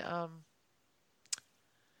seen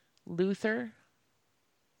Luther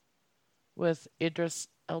with Idris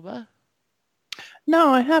Elba? No,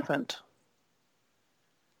 I haven't.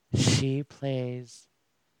 She plays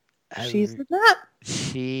She's a in that.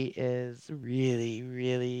 she is really,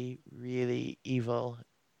 really, really evil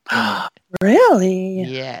in it. Really?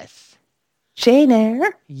 Yes. Jane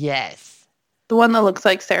Eyre? Yes. The one that looks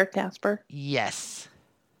like Sarah Casper? Yes.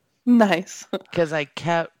 Nice. Because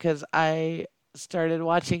I started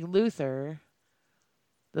watching Luther.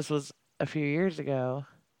 This was a few years ago.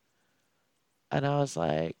 And I was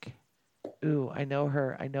like, ooh, I know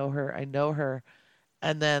her. I know her. I know her.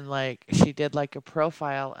 And then like she did like a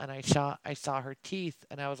profile and I saw her teeth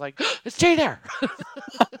and I was like, it's Jane Eyre.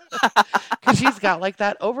 Because she's got like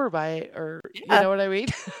that overbite or you Yeah. know what I mean?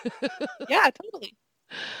 Yeah, totally.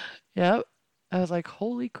 Yep. I was like,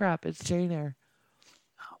 holy crap, it's Jane Eyre.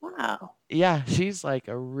 Wow. Yeah, she's like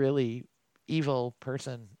a really evil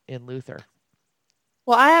person in Luther.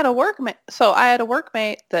 Well, I had a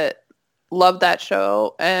workmate that loved that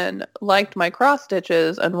show and liked my cross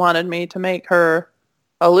stitches and wanted me to make her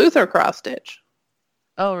a Luther cross stitch.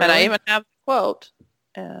 Oh, And I really? even have the quote.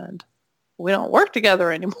 And we don't work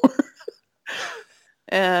together anymore.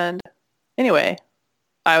 And anyway,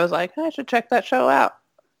 I was like, I should check that show out.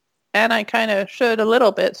 And I kind of should a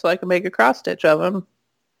little bit so I can make a cross stitch of him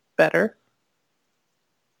better.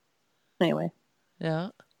 Anyway. Yeah.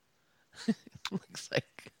 Looks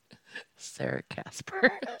like Sarah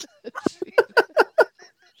Casper.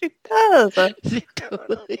 She does. She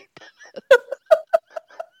totally.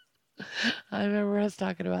 I remember us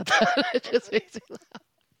talking about that. It just makes me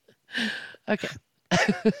laugh. Okay.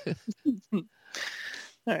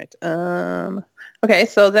 All right. Okay,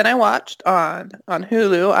 so then I watched on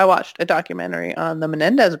Hulu, I watched a documentary on the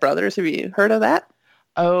Menendez brothers. Have you heard of that?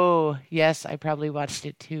 Oh, yes, I probably watched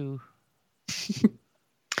it too. It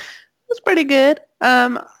was pretty good.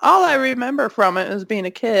 All I remember from it was being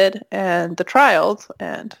a kid and the trials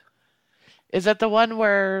and Is that the one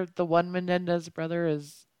where the one Menendez brother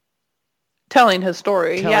is telling his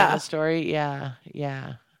story. telling Yeah. the story? Yeah,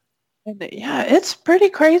 yeah. And yeah, it's pretty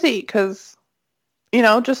crazy because,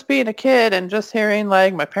 just being a kid and just hearing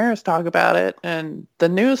like my parents talk about it and the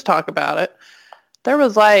news talk about it, there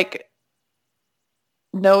was like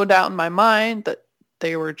no doubt in my mind that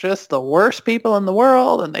they were just the worst people in the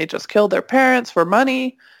world and they just killed their parents for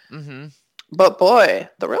money. Mm-hmm. But boy,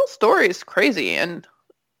 the real story is crazy. And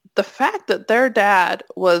the fact that their dad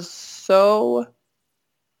was so,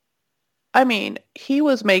 I mean, he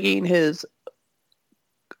was making his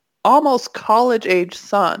almost college age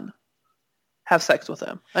son have sex with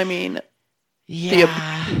him. I mean, the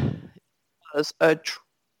Yeah. abuse was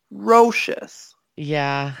atrocious.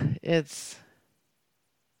 Yeah, it's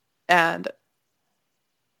And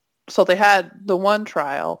so they had the one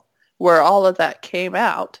trial where all of that came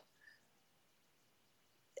out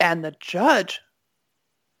and the judge,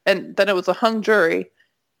 and then it was a hung jury,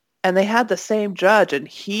 and they had the same judge and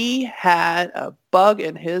he had a bug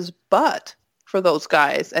in his butt for those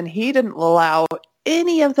guys and he didn't allow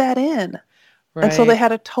any of that in. And so they right.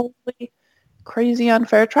 had a totally crazy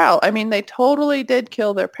unfair trial. I mean, they totally did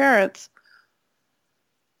kill their parents,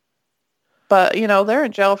 but they're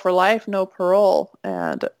in jail for life, no parole,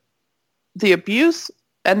 and the abuse,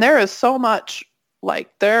 and there is so much,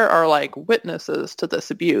 like there are like witnesses to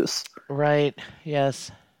this abuse. Right.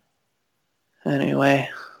 Yes. Anyway,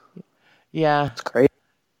 Yeah. it's crazy.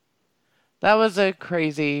 That was a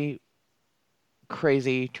crazy,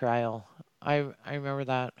 crazy trial. I remember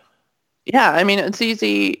that. Yeah, I mean, it's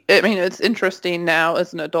easy. I mean, it's interesting now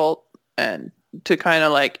as an adult and to kind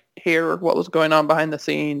of like hear what was going on behind the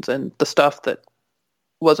scenes and the stuff that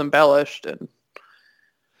was embellished and,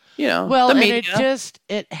 Well, the and media.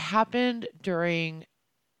 it happened during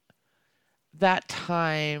that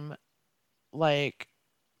time, like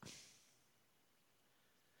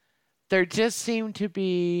there just seemed to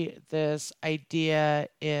be this idea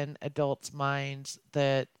in adults' minds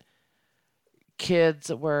that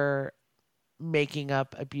kids were making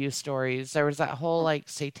up abuse stories. There was that whole like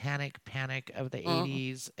satanic panic of the Mhm.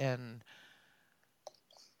 80s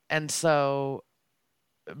and so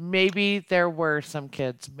maybe there were some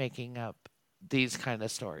kids making up these kind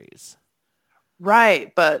of stories.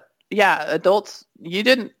 Right, but yeah, adults, you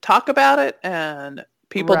didn't talk about it and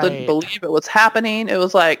people didn't Right. believe it was happening. It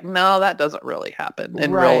was like, no, that doesn't really happen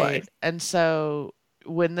in real Right. life. And so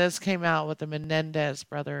when this came out with the Menendez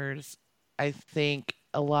brothers, I think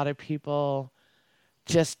a lot of people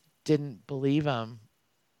just didn't believe him.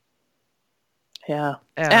 Yeah.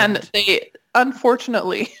 And And they,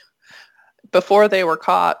 unfortunately, before they were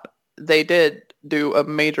caught, they did do a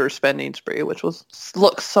major spending spree, which was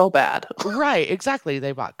looks so bad. right, exactly.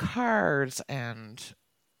 They bought cars and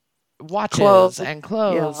watches Clothes. and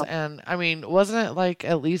clothes. Yeah. And I mean, wasn't it like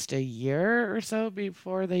at least a year or so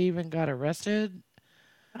before they even got arrested?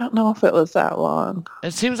 I don't know if it was that long.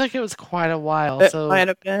 It seems like it was quite a while. It So, might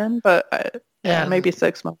have been, but yeah, and maybe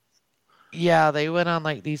 6 months. yeah, they went on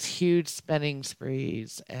like these huge spending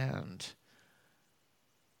sprees. And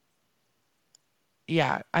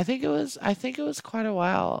yeah, I think it was quite a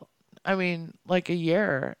while. I mean, like a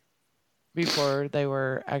year before they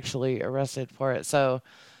were actually arrested for it. So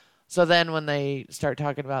then when they start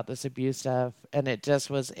talking about this abuse stuff, and it just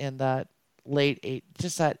was in that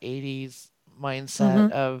just that 80s mindset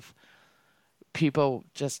Hmm. of people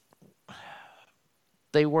just,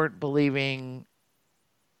 they weren't believing,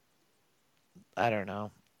 I don't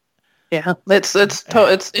know. Yeah,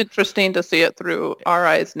 it's interesting to see it through our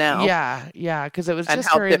eyes now Yeah, yeah, because it was and just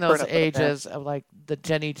how during different those it would have been. ages of like the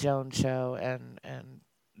Jenny Jones show and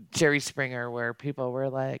Jerry Springer, where people were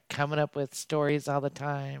like coming up with stories all the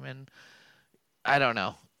time, and I don't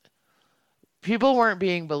know. People weren't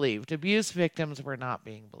being believed. Abuse victims were not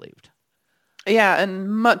being believed. Yeah,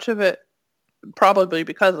 and much of it probably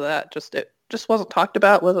because of that, just it just wasn't talked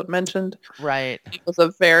about, wasn't mentioned. Right, It was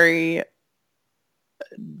a very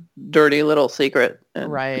dirty little secret,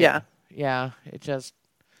 and right. yeah, Yeah, it just,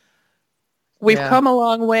 we've yeah. come a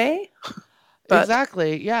long way, but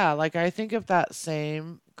Exactly. Yeah, like I think if that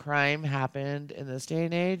same crime happened in this day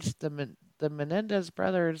and age, the Menendez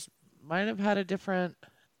brothers might have had a different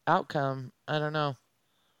outcome. I don't know.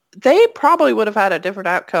 they probably would have had a different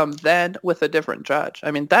outcome then with a different judge.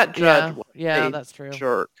 I mean, that judge Yeah, was yeah, a that's true.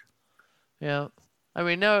 jerk, Yeah. I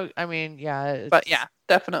mean, no, I mean, yeah, but it's, yeah,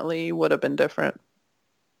 definitely would have been different.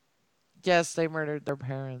 yes, they murdered their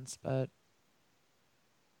parents, but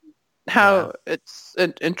yeah, How it's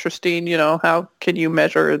interesting, how can you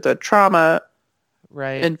measure the trauma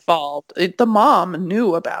right. involved? The mom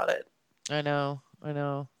knew about it, I know, I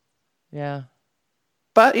know. Yeah,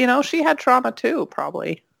 but she had trauma too,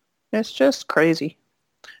 probably. It's just crazy.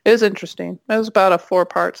 It was interesting. It was about a 4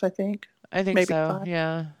 parts, I think, I think maybe so. 5.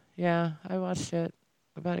 Yeah, yeah. I watched it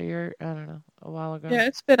about a year, I don't know, a while ago. Yeah,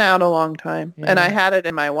 it's been out a long time, and I Yeah, had it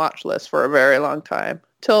in my watch list for a very long time.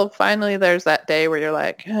 Till finally there's that day where you're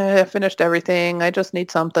like, I finished everything. I just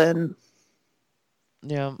need something.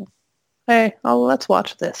 yeah. Hey, let's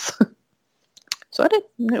watch this. So I did.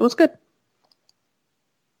 It was good.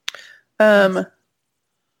 Nice. Um,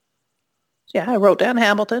 yeah, I wrote down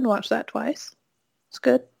Hamilton, watched that twice. It's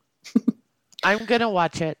good. I'm gonna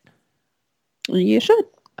watch it. You should.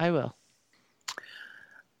 I will.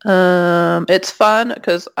 It's fun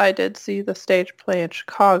because I did see the stage play in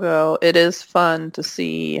Chicago. It is fun to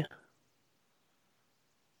see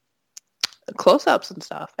close-ups and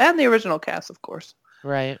stuff, and the original cast, of course.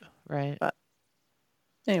 Right, right. But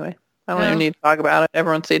anyway, I don't even Yeah, need to talk about it.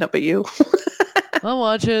 Everyone's seen it but you. I'll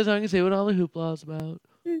watch it so I can see what all the hoopla is about.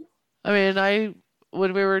 I mean,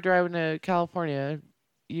 when we were driving to California,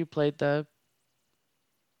 you played The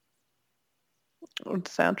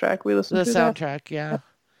soundtrack we the listened to that. soundtrack, yeah,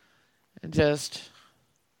 and just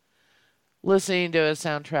listening to a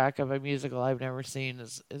soundtrack of a musical I've never seen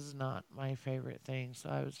is not my favorite thing. So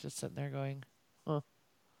I was just sitting there going, huh.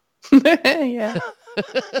 Yeah,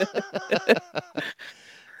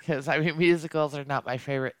 Because I mean, musicals are not my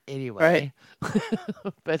favorite right. anyway.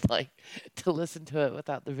 But like to listen to it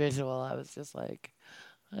without the visual, I was just like,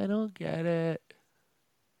 I don't get it.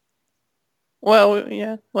 Well,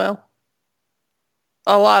 yeah. Well,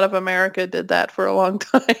 a lot of America did that for a long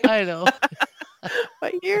time, I know.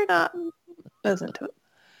 but you're not listening to it.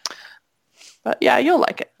 But yeah, you'll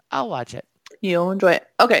like it. I'll watch it. You'll enjoy it.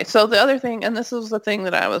 Okay, so the other thing, and this is the thing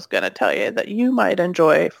that I was going to tell you that you might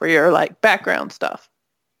enjoy for your like background stuff,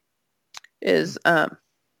 is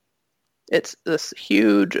it's this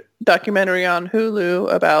huge documentary on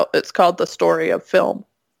Hulu about. It's called The Story of Film.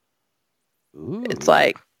 It's Ooh.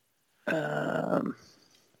 like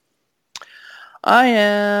I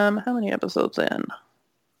am how many episodes in?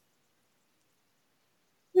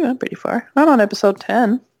 Yeah, I'm pretty far. I'm on episode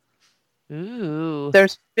 10. Ooh.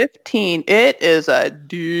 There's 15. It is a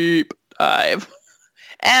deep dive.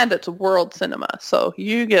 And it's world cinema. So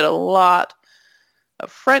you get a lot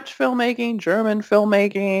of French filmmaking, German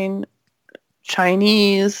filmmaking,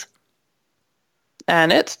 Chinese.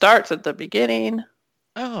 And it starts at the beginning.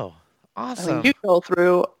 Oh, I mean, awesome. you go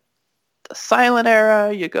through the silent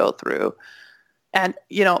era, you go through, and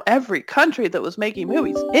every country that was making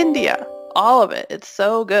movies. India. All of it. It's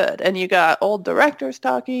so good. And you got old directors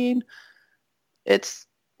talking. It's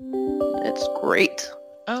great.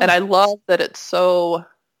 And Oh, I love that it's so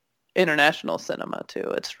international cinema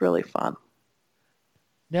too. It's really fun.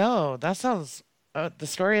 no, that sounds the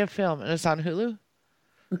story of film, and it's on Hulu.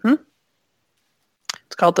 hmm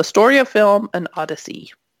It's called The Story of Film, an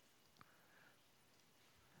Odyssey.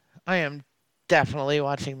 I am definitely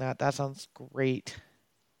watching that. That sounds great.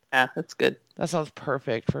 Yeah, it's good. That sounds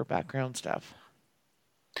perfect for background stuff.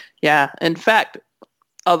 Yeah. In fact,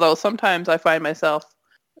 although sometimes I find myself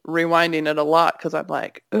rewinding it a lot because I'm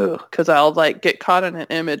like, ooh, because I'll like get caught in an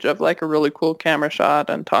image of like a really cool camera shot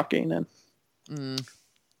and talking and Mm.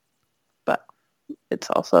 but it's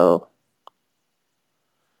also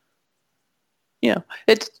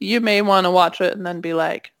it's you may want to watch it and then be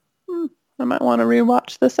like, I might want to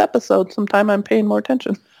rewatch this episode sometime. I'm paying more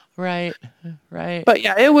attention. Right, right. But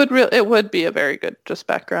yeah, it would be a very good just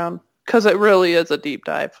background because it really is a deep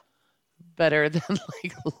dive. Better than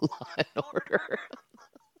like Law and Order.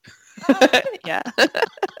 Yeah.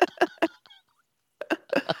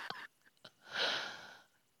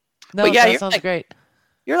 But No, yeah, that sounds great.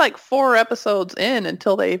 you're like 4 episodes in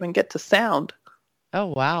until they even get to sound. Oh,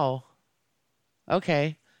 wow.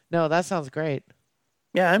 Okay. No, that sounds great.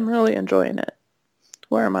 Yeah, I'm really enjoying it.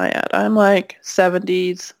 Where am I at? I'm like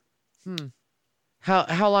 70s. Hmm.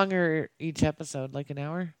 How long are each episode? Like an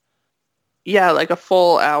hour? Yeah, like a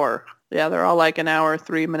full hour. Yeah, they're all like an hour,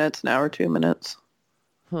 3 minutes, an hour, 2 minutes.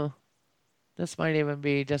 Huh. This might even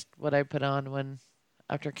be just what I put on when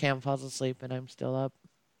after Cam falls asleep and I'm still up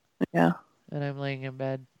Yeah. and I'm laying in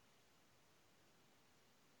bed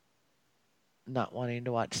not wanting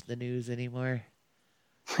to watch the news anymore.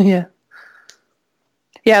 Yeah.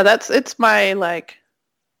 Yeah, it's my like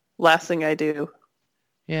last thing I do.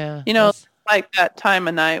 Yeah, You know, that's like that time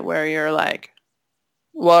of night where you're like,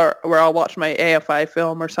 where I'll watch my AFI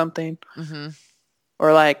film or something, mhm.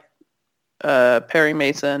 or like Perry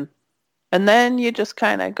Mason, and then you just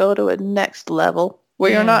kind of go to a next level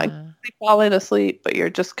where you're not Yeah. falling asleep, but you're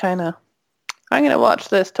just kind of, I'm gonna watch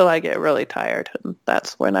this till I get really tired, and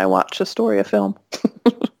that's when I watch a story of film.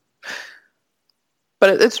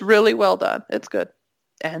 But it's really well done. It's good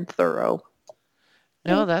and thorough.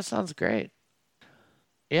 No, that sounds great.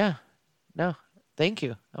 Yeah. No. Thank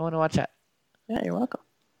you. I want to watch that. Yeah, you're welcome.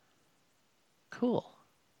 Cool.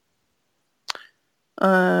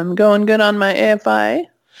 Going good on my AFI.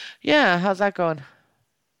 Yeah, how's that going?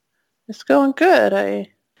 It's going good. Uh,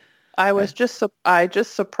 I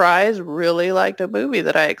just surprised really liked a movie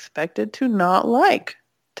that I expected to not like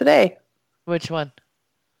today. Which one?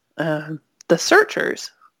 The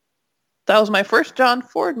Searchers. That was my first John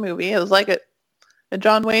Ford movie. It was like a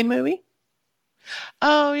John Wayne movie.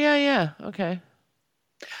 Oh, yeah, yeah. Okay.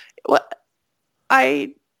 What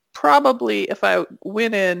I probably, if I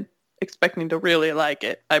went in expecting to really like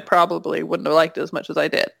it, I probably wouldn't have liked it as much as I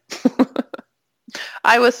did.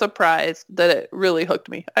 I was surprised that it really hooked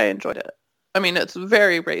me. I enjoyed it. I mean, it's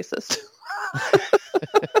very racist.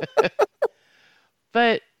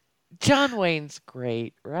 But John Wayne's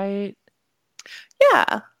great, right?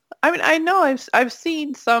 Yeah. I mean, I know I've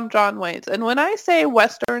seen some John Waynes, and when I say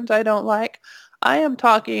westerns I don't like, I am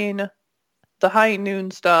talking the high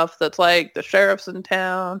noon stuff that's like the sheriff's in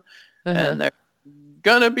town Uh-huh. and there's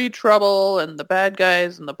gonna be trouble and the bad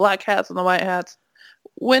guys and the black hats and the white hats.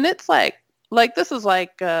 When it's like this is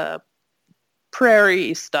like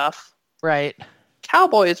prairie stuff. Right.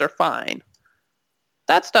 Cowboys are fine.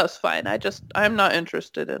 That stuff's fine. I'm not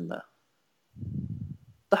interested in the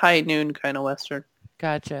high noon kind of western.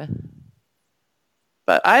 Gotcha.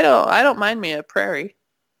 But I don't mind me a prairie,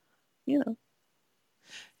 you know.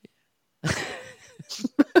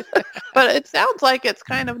 But it sounds like it's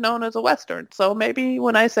kind of known as a western. So maybe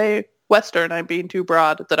when I say western, I'm being too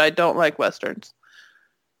broad that I don't like westerns.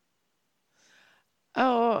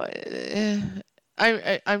 Oh,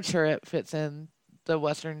 I'm sure it fits in the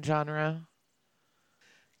Western genre.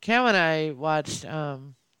 Cam and I watched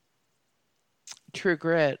True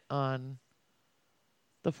Grit on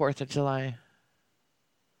the 4th of July.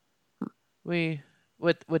 We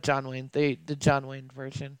with John Wayne, the John Wayne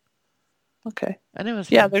version, Okay. and it was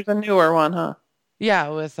Yeah, fun. there's a newer one, huh? Yeah,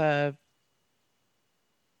 with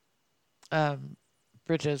um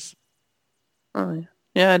Bridges. Oh, yeah.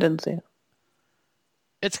 Yeah, I didn't see it.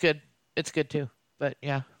 It's good. It's good too. But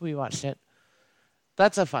yeah, we watched it.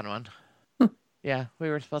 That's a fun one. Hmm. Yeah, we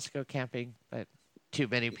were supposed to go camping, but too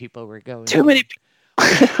many people were going. Too many We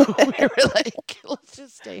were like, let's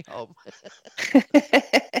just stay home.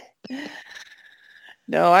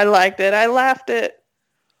 No, I liked it. I laughed at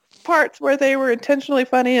parts where they were intentionally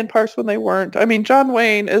funny and parts when they weren't. I mean, John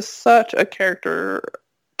Wayne is such a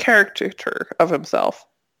caricature of himself.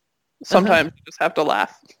 Uh-huh. Sometimes you just have to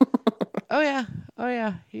laugh. Oh yeah. Oh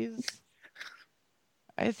yeah.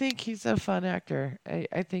 I think he's a fun actor.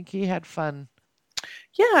 I think he had fun.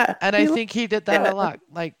 Yeah, And I think he did that a it. lot.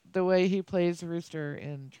 Like the way he plays Rooster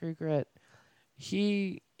in True Grit.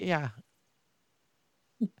 Yeah.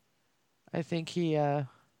 I think he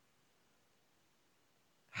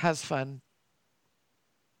has fun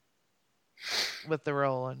with the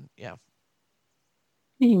role and yeah.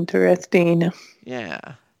 Interesting. Yeah.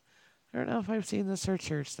 I don't know if I've seen The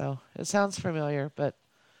Searchers though. It sounds familiar, but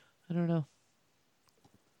I don't know.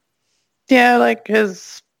 Yeah, like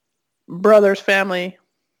his brother's family,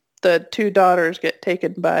 the two daughters get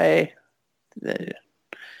taken by the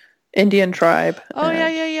Indian tribe. Oh yeah,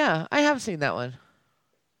 yeah, yeah. I have seen that one.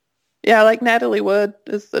 Yeah, like Natalie Wood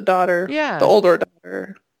is the daughter, the Yeah. older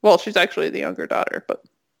daughter. Well, she's actually the younger daughter, but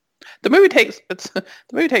the movie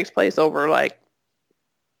takes place over like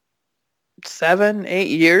 7, 8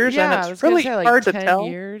 years, and Yeah, I it's was gonna really say like hard to 10 tell.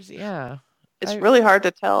 years. Yeah. It's I really hard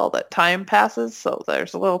to tell that time passes, so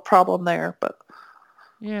there's a little problem there. But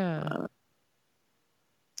yeah. uh,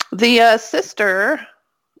 the sister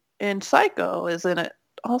in Psycho is in it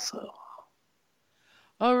also.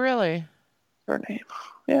 Oh really? Her name,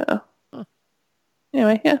 yeah. Huh.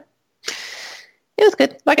 Anyway, yeah, it was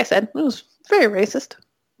good. Like I said, it was very racist.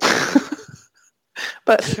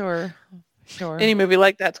 But Sure. Sure. any movie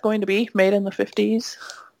like that's going to be made in the 50s.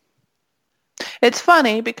 It's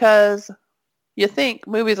funny because you think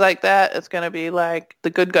movies like that, it's going to be like the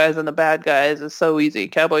good guys and the bad guys is so easy,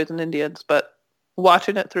 cowboys and Indians, but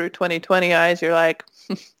watching it through 2020 eyes, you're like,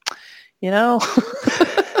 you know,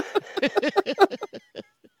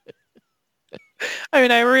 I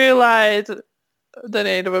mean, I realize the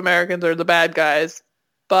Native Americans are the bad guys,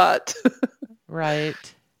 but Right.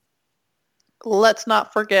 let's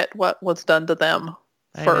not forget what was done to them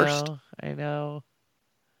I first. know. I know.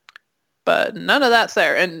 But none of that's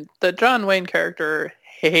there. And the John Wayne character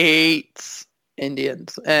hates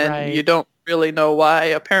Indians. And you Right. don't really know why.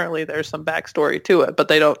 Apparently there's some backstory to it, but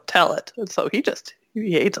they don't tell it. And so he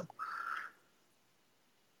hates them.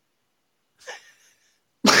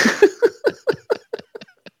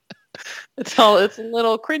 It's a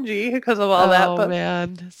little cringy because of all that, Oh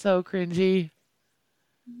man, so cringy.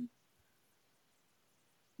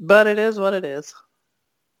 but it is what it is.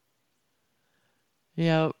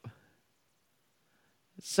 Yep.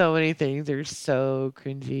 So many things are so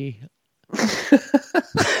cringy.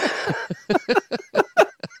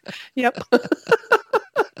 Yep.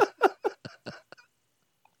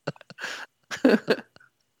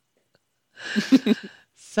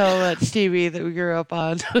 So much TV that we grew up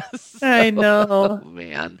on. I know. Oh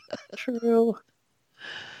man. True.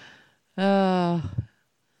 Oh.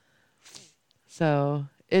 So,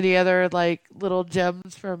 any other like little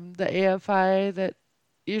gems from the AFI that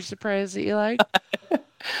you're surprised that you like?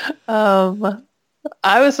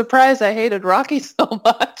 I was surprised I hated Rocky so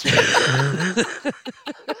much.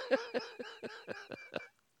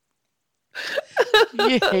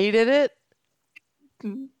 You hated it?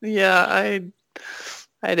 Yeah,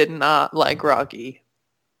 I did not like Rocky.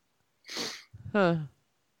 Huh.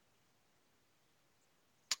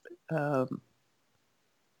 Um,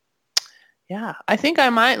 yeah, I think I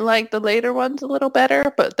might like the later ones a little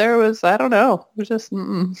better, but I don't know, it was just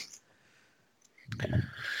The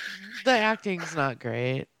acting's not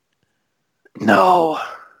great. no.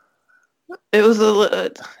 It was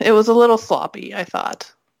a little sloppy, I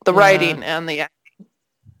thought. The Yeah. writing and the acting.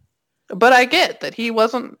 But I get that he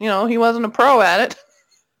wasn't a pro at it.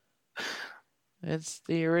 It's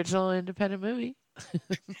the original independent movie.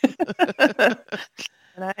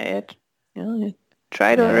 And I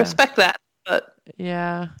try to Yeah. respect that, but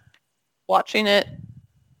Yeah. watching it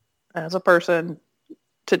as a person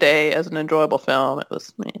today as an enjoyable film, it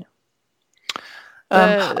was me.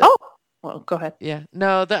 The Oh, well, go ahead. Yeah.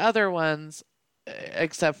 No, the other ones,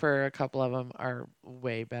 except for a couple of them, are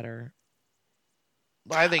way better.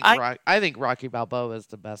 I I think Rocky Balboa is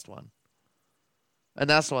the best one, and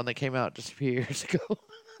that's the one that came out just a few years ago.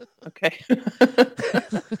 Okay.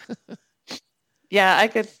 Yeah, I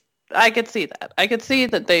could see that. I could see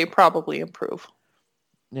that they probably improve.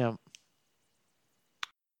 Yeah.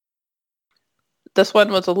 This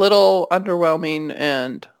one was a little underwhelming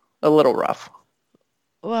and a little rough.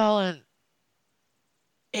 Well, and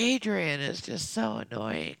Adrian is just so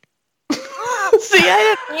annoying. See,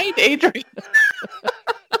 I didn't mind Adrian.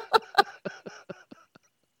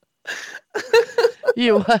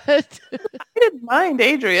 You what? I didn't mind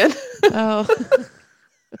Adrian. Oh.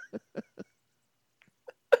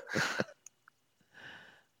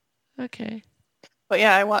 Okay. But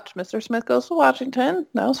yeah, I watched Mr. Smith Goes to Washington.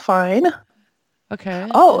 That was fine. Okay.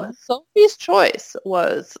 Oh, And Sophie's Choice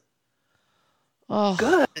was oh,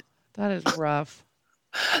 good. that is rough.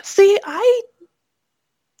 See,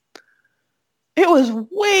 it was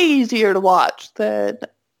way easier to watch than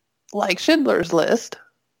like Schindler's List.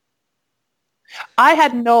 I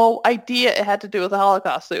had no idea it had to do with the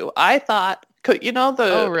Holocaust, Sue. I thought,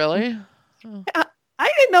 Oh, really? Oh. I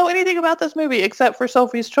didn't know anything about this movie except for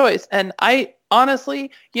Sophie's Choice. And I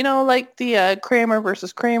honestly, like the Kramer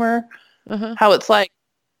versus Kramer, Uh-huh. how it's like,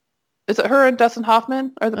 is it her and Dustin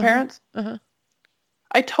Hoffman are the Uh-huh. parents? Uh-huh.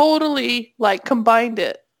 I totally like combined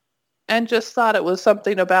it and just thought it was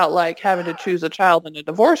something about like having to choose a child in a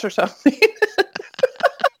divorce or something.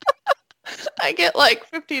 I get like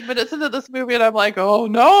 15 minutes into this movie and I'm like, oh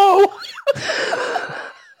no,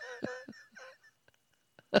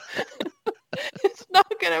 it's not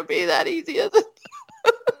going to be that easy, is it?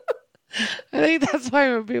 I think that's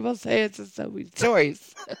why when people say it's a Sophie's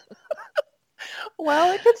choice,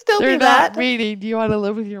 Well, it could still they're be not that. meaning, do you want to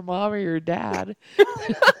live with your mom or your dad?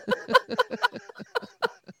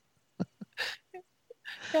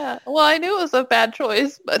 Yeah. Well, I knew it was a bad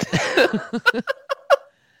choice, but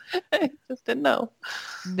I just didn't know.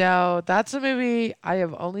 No, that's a movie I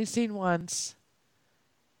have only seen once,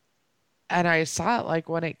 and I saw it like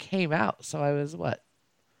when it came out. So I was what,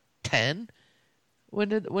 10? When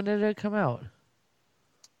did it come out?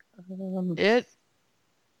 Um, It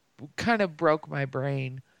kind of broke my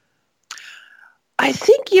brain. I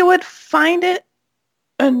think you would find it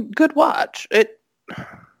a good watch. I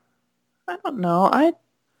don't know. I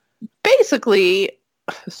basically,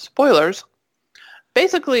 spoilers,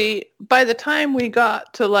 basically, by the time we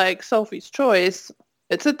got to like Sophie's Choice,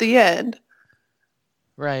 it's at the end.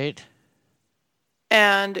 Right.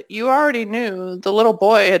 And you already knew the little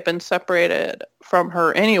boy had been separated from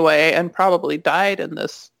her anyway and probably died in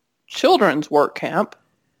this children's work camp.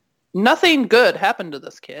 Nothing good happened to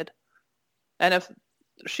this kid. And if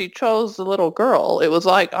she chose the little girl, it was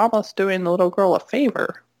like almost doing the little girl a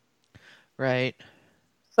favor. Right.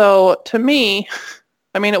 So to me,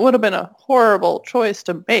 I mean, it would have been a horrible choice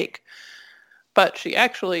to make, but she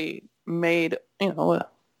actually made,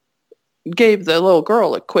 gave the little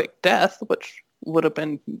girl a quick death, which would have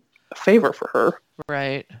been a favor for her.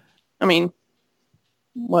 Right. I mean,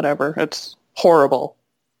 whatever. It's horrible.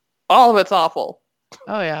 All of it's awful.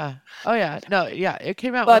 Oh yeah. Oh yeah. No, yeah. It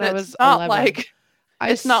came out when But I it's was not 11. like I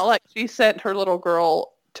it's not s- like she sent her little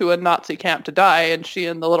girl to a Nazi camp to die and she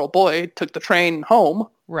and the little boy took the train home.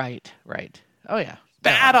 right. Right. Oh yeah.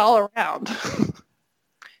 Bad No. all around.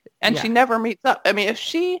 And she Yeah. never meets up. I mean, if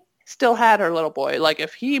she still had her little boy, like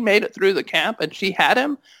if he made it through the camp and she had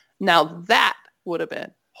him, now that would have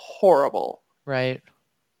been horrible. Right.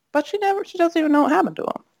 But she doesn't even know what happened to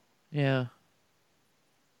him. Yeah.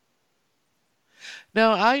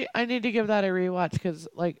 No, I need to give that a rewatch because,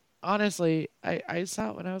 like, honestly, I saw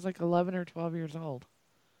it when I was like 11 or 12 years old.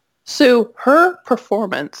 Sue, her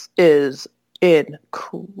performance is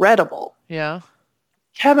incredible. Yeah.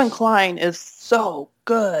 Kevin Kline is so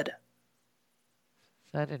good.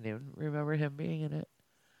 I didn't even remember him being in it.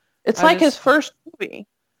 It's I like his just first movie.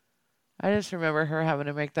 I just remember her having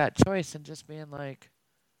to make that choice and just being like,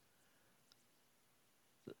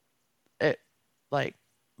 it like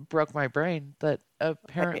broke my brain that a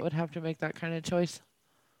parent Right. would have to make that kind of choice.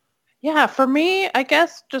 Yeah, for me, I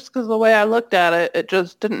guess just because the way I looked at it, it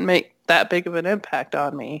just didn't make that big of an impact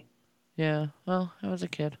on me. Yeah. Well, I was a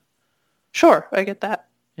kid. Sure, I get that.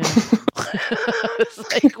 Yeah.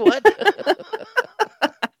 It's like what?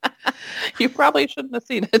 You probably shouldn't have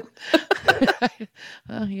seen it.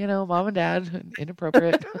 Mom and dad,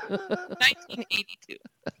 inappropriate. 1982.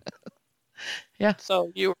 Yeah.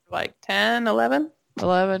 So you were like 10, 11?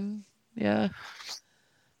 11. Yeah.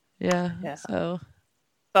 Yeah. Yeah. So.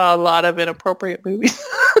 Saw a lot of inappropriate movies.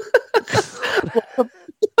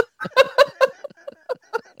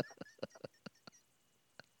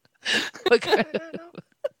 What kind of-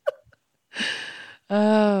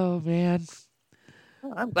 Oh man.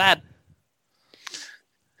 Oh, I'm glad.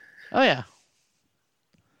 Oh yeah.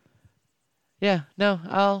 Yeah.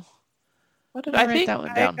 No, What did I'll I write think? that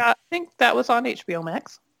one down. I think that was on HBO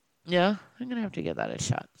Max. Yeah. I'm gonna have to give that a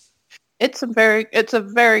shot. It's a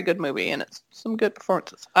very good movie and it's some good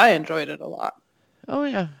performances. I enjoyed it a lot. Oh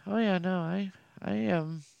yeah. Oh yeah. No, I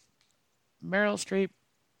Meryl Streep.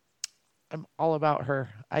 I'm all about her.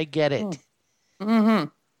 I get it. Mm-hmm.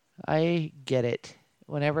 I get it.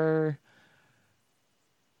 Whenever.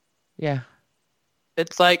 Yeah.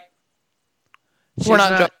 It's like She's we're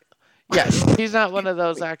not not. joking. Yeah, she's not one of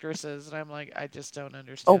those actresses, and I'm like, I just don't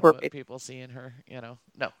understand what Overrated. people see in her. No,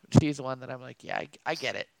 she's one that I'm like, yeah, I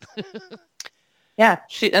get it. Yeah,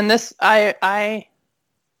 I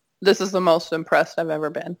this is the most impressed I've ever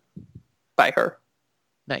been by her.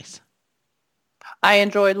 Nice. I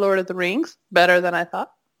enjoyed Lord of the Rings better than I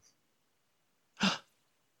thought.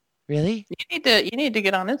 Really? You need to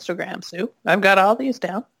get on Instagram, Sue. I've got all these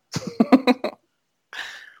down.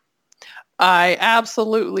 I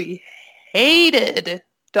absolutely hated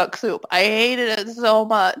duck soup. I hated it so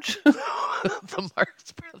much. The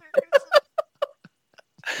Marx Brothers.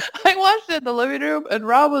 I watched it in the living room, and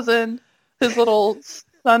Rob was in his little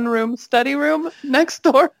sunroom study room next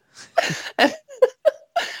door. And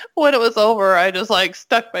when it was over, I just like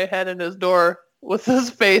stuck my head in his door with his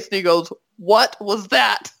face, and he goes, "What was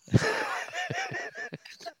that?"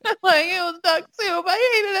 Like, it was duck soup.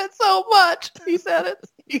 I hated it so much. He said it.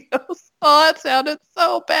 He goes, "Oh, that sounded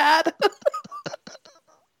so bad."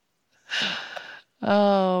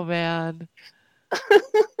 Oh man.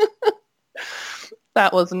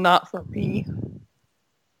 That was not for me.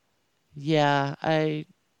 Yeah,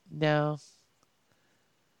 no.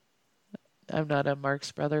 I'm not a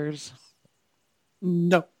Marx Brothers.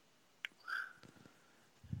 No.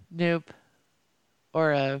 Nope.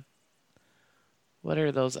 Or what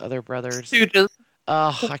are those other brothers? Stooges.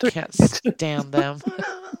 Oh, I can't stand them.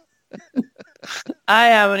 I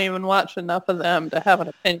haven't even watched enough of them to have an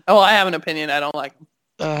opinion. Oh, I have an opinion. I don't like them.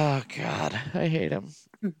 Oh God, I hate them.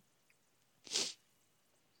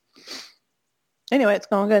 Anyway, it's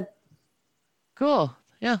going good. Cool.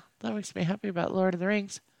 Yeah, that makes me happy about Lord of the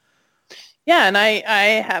Rings. Yeah, and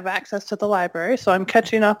I have access to the library, so I'm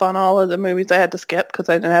catching up on all of the movies I had to skip because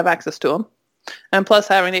I didn't have access to them. And plus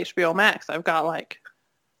having HBO Max, I've got like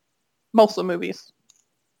most of the movies.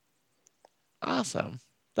 Awesome.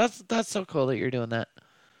 That's so cool that you're doing that.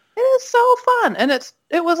 It is so fun. And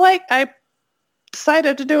it was like I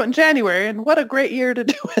decided to do it in January, and what a great year to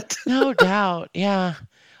do it. No doubt. Yeah.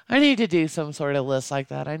 I need to do some sort of list like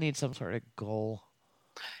that. I need some sort of goal.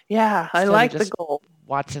 Yeah, I Instead like of the just goal.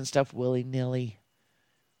 watching stuff willy-nilly.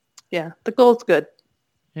 Yeah, the goal's good.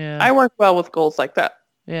 Yeah. I work well with goals like that.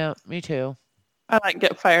 Yeah, me too. I like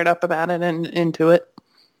get fired up about it and into it.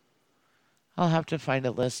 I'll have to find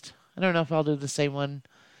a list. I don't know if I'll do the same one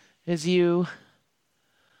as you.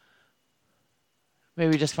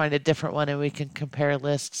 Maybe just find a different one and we can compare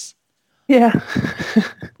lists. Yeah.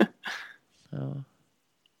 So.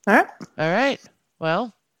 All right. All right.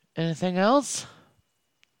 Well, anything else?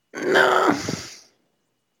 No.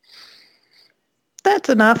 That's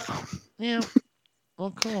enough. Yeah.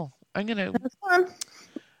 Well, cool. That's fun.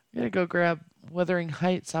 I'm gonna go grab Wuthering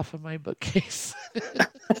Heights off of my bookcase.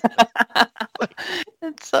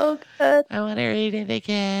 It's so good. I want to read it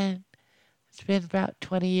again. It's been about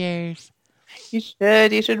 20 years. You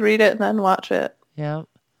should. You should read it and then watch it. Yep.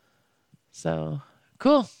 So,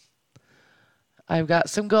 cool. I've got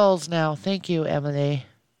some goals now. Thank you, Emily.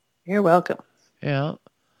 You're welcome. Yep.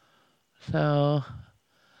 So,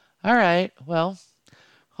 all right. Well,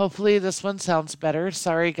 hopefully this one sounds better.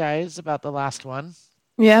 Sorry, guys, about the last one.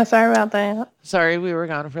 Yeah, sorry about that. Sorry, we were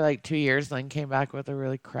gone for like 2 years, then came back with a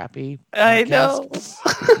really crappy I podcast.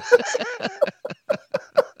 know.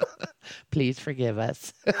 Please forgive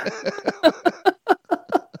us.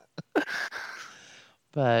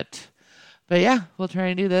 But yeah, we'll try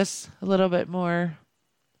and do this a little bit more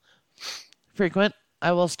frequent.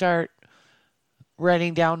 I will start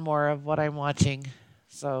writing down more of what I'm watching,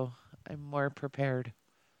 so I'm more prepared.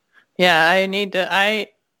 Yeah,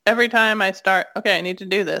 every time I start, okay, I need to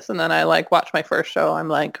do this, and then I like watch my first show, I'm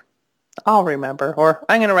like, I'll remember, or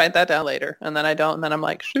I'm going to write that down later, and then I don't, and then I'm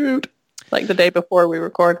like, shoot, like the day before we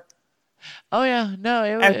record. Oh yeah, no,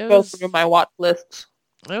 I it go was through my watch lists.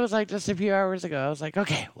 It was like just a few hours ago. I was like,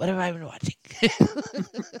 okay, what have I been watching?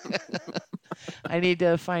 I need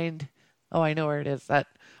to find, I know where it is. That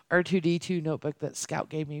R2D2 notebook that Scout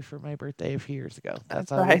gave me for my birthday a few years ago.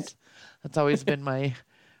 That's always been my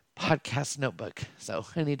podcast notebook. So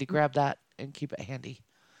I need to grab that and keep it handy.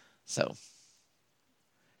 So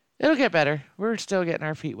it'll get better. We're still getting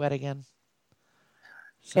our feet wet again.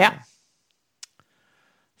 So, yeah.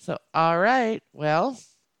 So, all right. Well,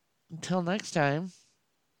 until next time.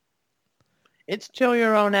 It's chill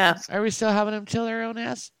your own ass. Are we still having them chill their own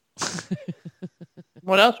ass?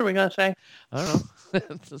 What else are we going to say? I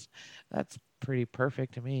don't know. That's pretty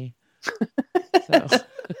perfect to me. So.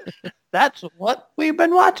 That's what we've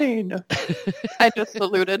been watching. I just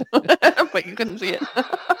saluted, but you couldn't see it.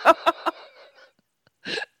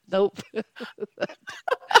 Nope.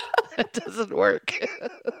 That doesn't work.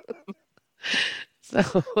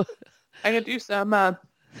 So I could do some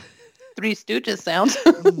Three Stooges sounds.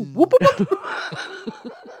 Mm.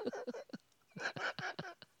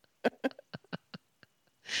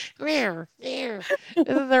 Rare, rare.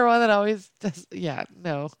 Isn't there one that always does? Yeah,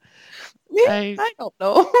 no. I I don't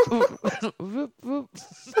know. whoop, whoop.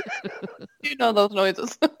 You know those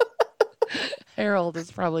noises. Harold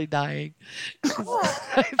is probably dying. 'Cause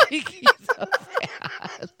I think he's a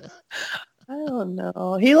fan. I don't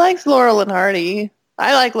know. He likes Laurel and Hardy.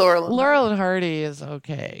 I like Laurel and Laurel Hardy. and Hardy is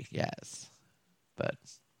okay, yes, but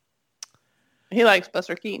He likes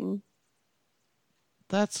Buster Keaton.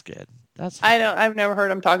 that's good. That's I've never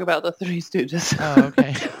heard him talk about the Three Stooges. oh,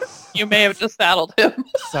 okay. You may have just saddled him.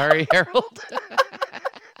 Sorry, Harold.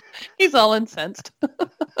 He's all incensed.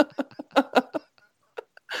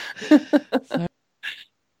 Sorry.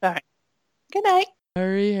 All right. Good night.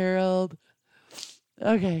 Sorry, Harold.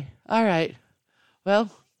 Okay. All right. Well,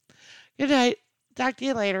 good night. Talk to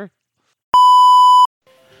you later.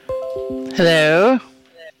 Hello.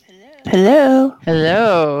 Hello.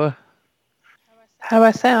 Hello. How do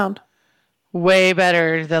I sound? Way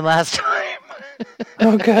better than last time.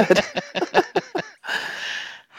 Oh, good.